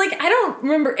 Yeah, but like I don't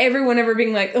remember everyone ever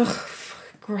being like, ugh,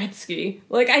 Gretzky.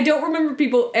 Like I don't remember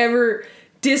people ever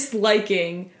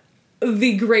disliking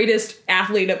the greatest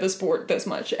athlete of a sport this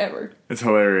much ever. It's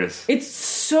hilarious. It's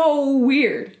so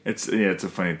weird. It's a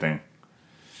funny thing.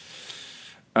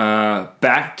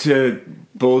 Back to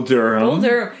Bull Durham. Bull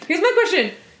Durham. Here's my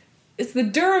question. It's the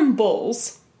Durham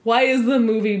Bulls. Why is the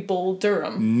movie Bull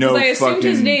Durham? No, because I assumed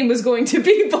his name was going to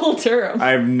be Bull Durham. I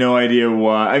have no idea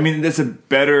why. I mean, that's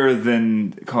better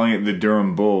than calling it the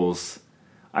Durham Bulls.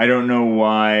 I don't know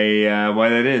why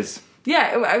that is.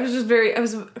 Yeah, I was just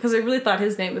because I really thought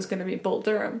his name was going to be Bull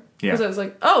Durham. Yeah. Because I was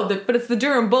like, but it's the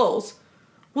Durham Bulls.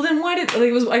 Well, then why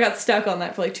I got stuck on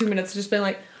that for like 2 minutes, just being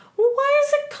like, well, why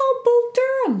is it called Bull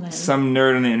Durham then? Some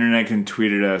nerd on the internet can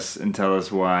tweet at us and tell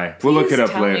us why. We'll look it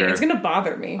up later. It's going to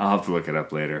bother me. I'll have to look it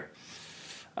up later.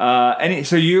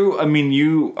 So you've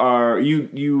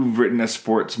written a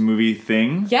sports movie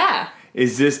thing? Yeah.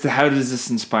 How does this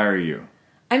inspire you?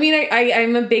 I mean,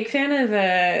 I'm a big fan of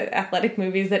athletic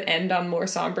movies that end on more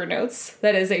somber notes.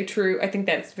 That is I think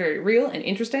that's very real and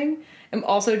interesting. I'm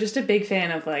also just a big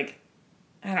fan of, like,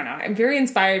 I don't know, I'm very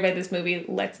inspired by this movie. It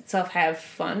lets itself have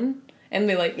fun. And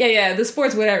be like, yeah, the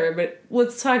sport's whatever, but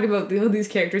let's talk about how these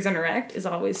characters interact is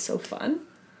always so fun.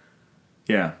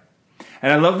 Yeah.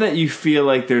 And I love that you feel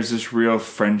like there's this real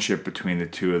friendship between the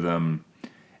two of them.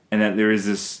 And that there is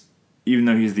this, even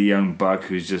though he's the young buck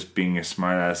who's just being a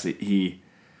smartass, he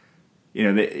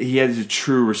has a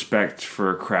true respect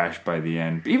for Crash by the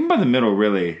end, even by the middle,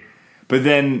 really. But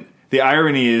then the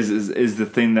irony is the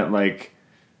thing that like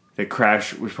that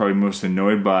Crash was probably most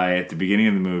annoyed by at the beginning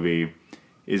of the movie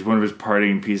is one of his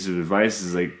parting pieces of advice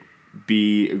is like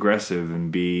be aggressive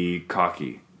and be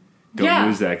cocky. Don't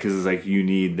lose that because it's like you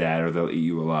need that or they'll eat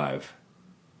you alive.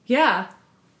 Yeah.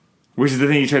 Which is the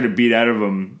thing he tried to beat out of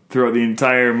him throughout the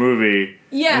entire movie.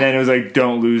 Yeah. And then it was like,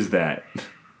 don't lose that.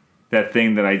 That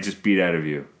thing that I just beat out of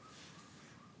you.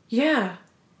 Yeah.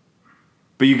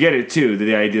 But you get it, too.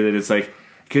 The idea that it's like...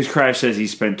 Because Crash says he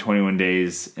spent 21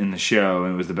 days in the show,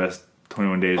 and it was the best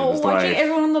 21 days of his life. Watching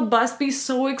everyone on the bus be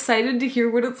so excited to hear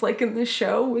what it's like in the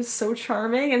show was so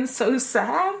charming and so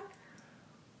sad.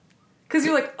 Because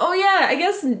you're like, oh yeah, I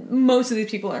guess most of these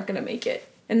people aren't going to make it.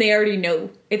 And they already know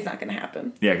it's not going to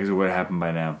happen. Yeah, because it would have happened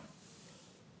by now.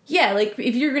 Yeah, like,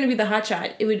 if you're going to be the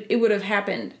hotshot, it would have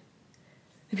happened.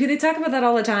 They talk about that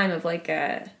all the time of, like,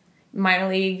 minor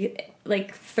league,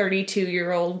 like,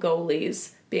 32-year-old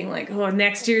goalies being like, oh,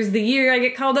 next year's the year I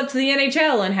get called up to the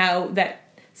NHL, and how that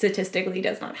statistically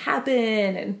does not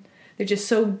happen, and they just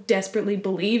so desperately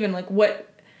believe in, like, what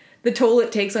the toll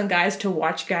it takes on guys to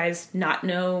watch guys not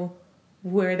know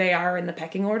where they are in the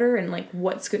pecking order, and, like,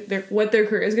 what their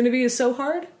career is going to be is so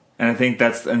hard. And I think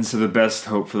so the best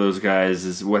hope for those guys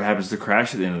is what happens to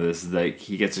Crash at the end of this is like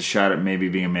he gets a shot at maybe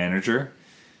being a manager.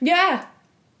 Yeah.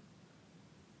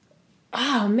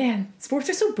 Oh man, sports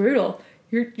are so brutal.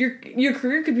 Your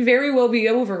career could very well be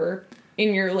over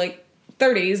in your like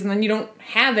 30s, and then you don't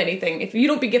have anything if you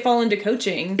don't fall into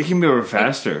coaching. It can be over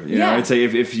faster. You know, it's like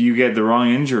if you get the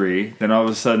wrong injury, then all of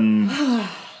a sudden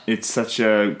it's such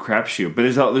a crapshoot. But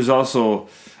there's also,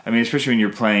 I mean, especially when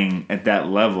you're playing at that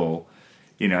level,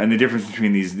 And the difference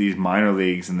between these minor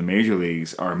leagues and the major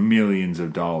leagues are millions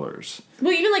of dollars.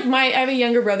 Well, even like I have a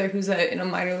younger brother who's in a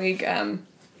minor league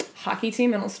hockey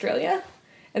team in Australia.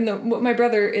 And my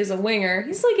brother is a winger.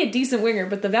 He's like a decent winger,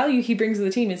 but the value he brings to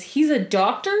the team is he's a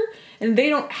doctor, and they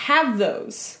don't have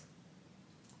those.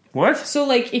 What? So,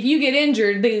 like, if you get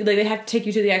injured, they have to take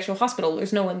you to the actual hospital.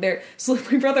 There's no one there. So,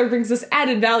 like, my brother brings this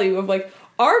added value of, like,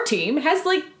 our team has,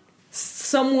 like,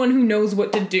 someone who knows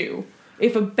what to do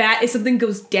if something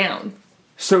goes down.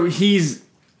 So he's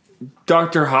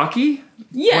Dr. Hockey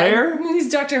player? Yeah,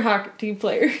 he's Dr. Hockey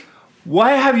player.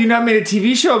 Why have you not made a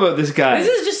TV show about this guy? This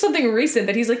is just something recent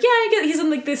that he's like, he's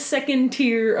in, like, this second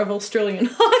tier of Australian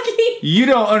hockey. You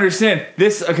don't understand.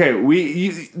 This is a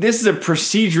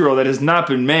procedural that has not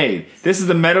been made. This is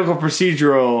the medical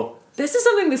procedural. This is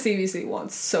something the CBC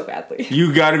wants so badly.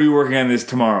 You got to be working on this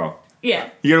tomorrow. Yeah.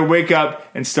 You got to wake up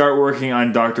and start working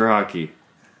on Dr. Hockey.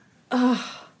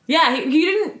 Yeah, he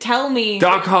didn't tell me.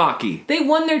 Doc Hockey. They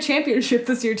won their championship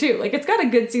this year too. Like, it's got a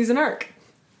good season arc.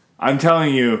 I'm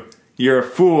telling you, you're a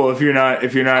fool if you're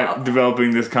not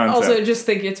developing this concept. Also, I just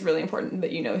think it's really important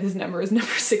that you know his number is number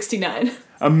 69.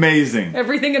 Amazing.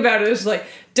 Everything about it is like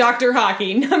Dr.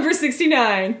 Hockey, number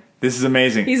 69. This is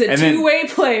amazing. He's a two-way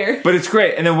player. But it's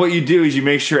great. And then what you do is you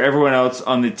make sure everyone else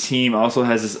on the team also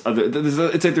has this other...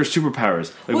 It's like their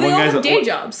superpowers. Like they all have day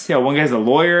jobs. Yeah, one guy's a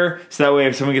lawyer, so that way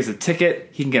if someone gets a ticket,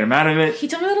 he can get him out of it. He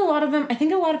told me that a lot of them... I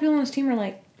think a lot of people on his team are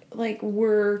like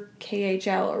were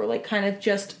KHL or like kind of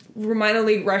just minor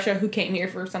league Russia who came here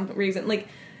for some reason. Like,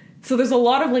 so there's a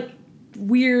lot of like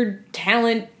weird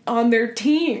talent on their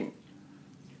team.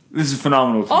 This is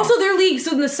phenomenal. Also, their league...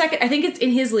 So in the second... I think it's in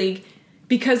his league...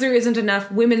 Because there isn't enough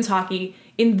women's hockey,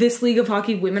 in this league of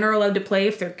hockey, women are allowed to play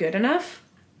if they're good enough.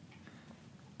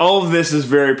 All of this is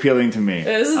very appealing to me.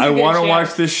 I want to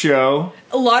watch this show.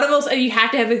 A lot of us, you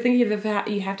have to have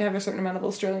you have to have a certain amount of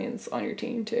Australians on your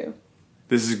team too.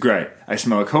 This is great. I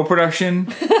smell a co-production.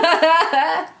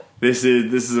 This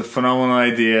is a phenomenal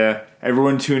idea.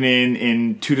 Everyone tune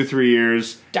in 2 to 3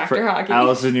 years. Dr. Hockey.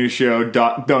 Alice's new show.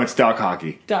 It's Doc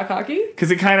Hockey. Doc Hockey?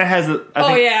 Because it kind of has a...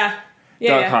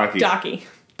 Doc Hockey.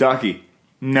 Docky.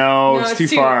 No, it's too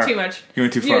far. Too much. You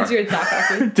went too far. You're Doc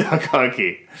Hockey. Doc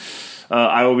Hockey.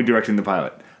 I will be directing the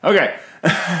pilot. Okay.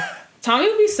 Tommy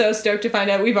would be so stoked to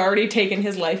find out we've already taken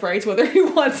his life rights, whether he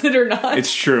wants it or not.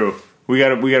 It's true. We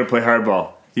gotta play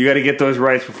hardball. You gotta get those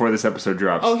rights before this episode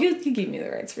drops. Oh, he'll give me the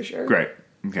rights for sure. Great.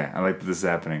 Okay, I like that this is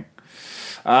happening.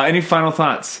 Any final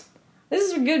thoughts? This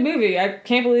is a good movie. I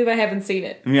can't believe I haven't seen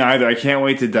it. Me either. I can't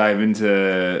wait to dive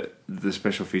into the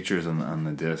special features on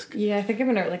the disc. Yeah, I think I'm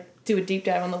gonna do a deep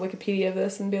dive on the Wikipedia of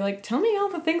this and be like, tell me all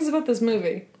the things about this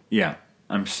movie. Yeah,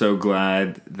 I'm so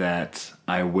glad that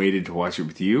I waited to watch it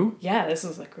with you. Yeah, this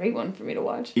is a great one for me to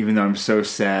watch. Even though I'm so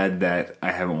sad that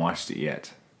I haven't watched it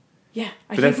yet. Yeah,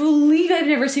 I can't believe I've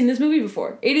never seen this movie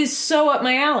before. It is so up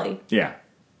my alley. Yeah,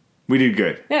 we did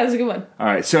good. Yeah, it was a good one. All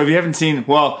right, so if you haven't seen,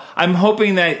 I'm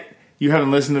hoping that you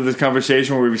haven't listened to this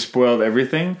conversation where we've spoiled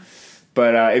everything.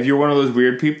 But if you're one of those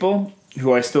weird people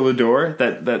who I still adore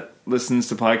that listens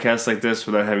to podcasts like this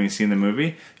without having seen the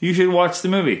movie, you should watch the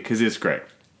movie because it's great.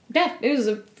 Yeah, it was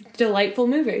a delightful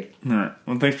movie. All right.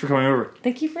 Well, thanks for coming over.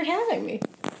 Thank you for having me.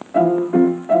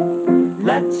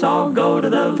 Let's all go to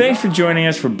the... Thanks for joining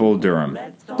us for Bull Durham.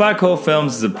 Black Hole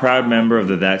Films is a proud member of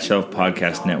the That Shelf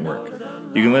Podcast Network.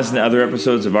 You can listen to other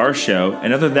episodes of our show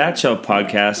and other That Shelf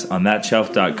podcasts on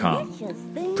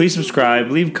thatshelf.com. Please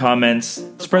subscribe, leave comments,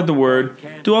 spread the word,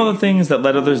 do all the things that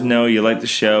let others know you like the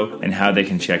show and how they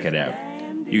can check it out.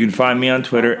 You can find me on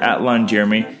Twitter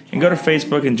 @LonJeremy and go to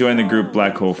Facebook and join the group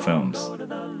Black Hole Films.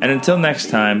 And until next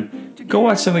time, go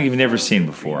watch something you've never seen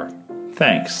before.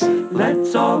 Thanks.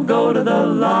 Let's all go to the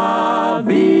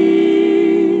lobby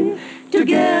to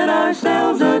get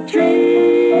ourselves a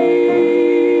treat.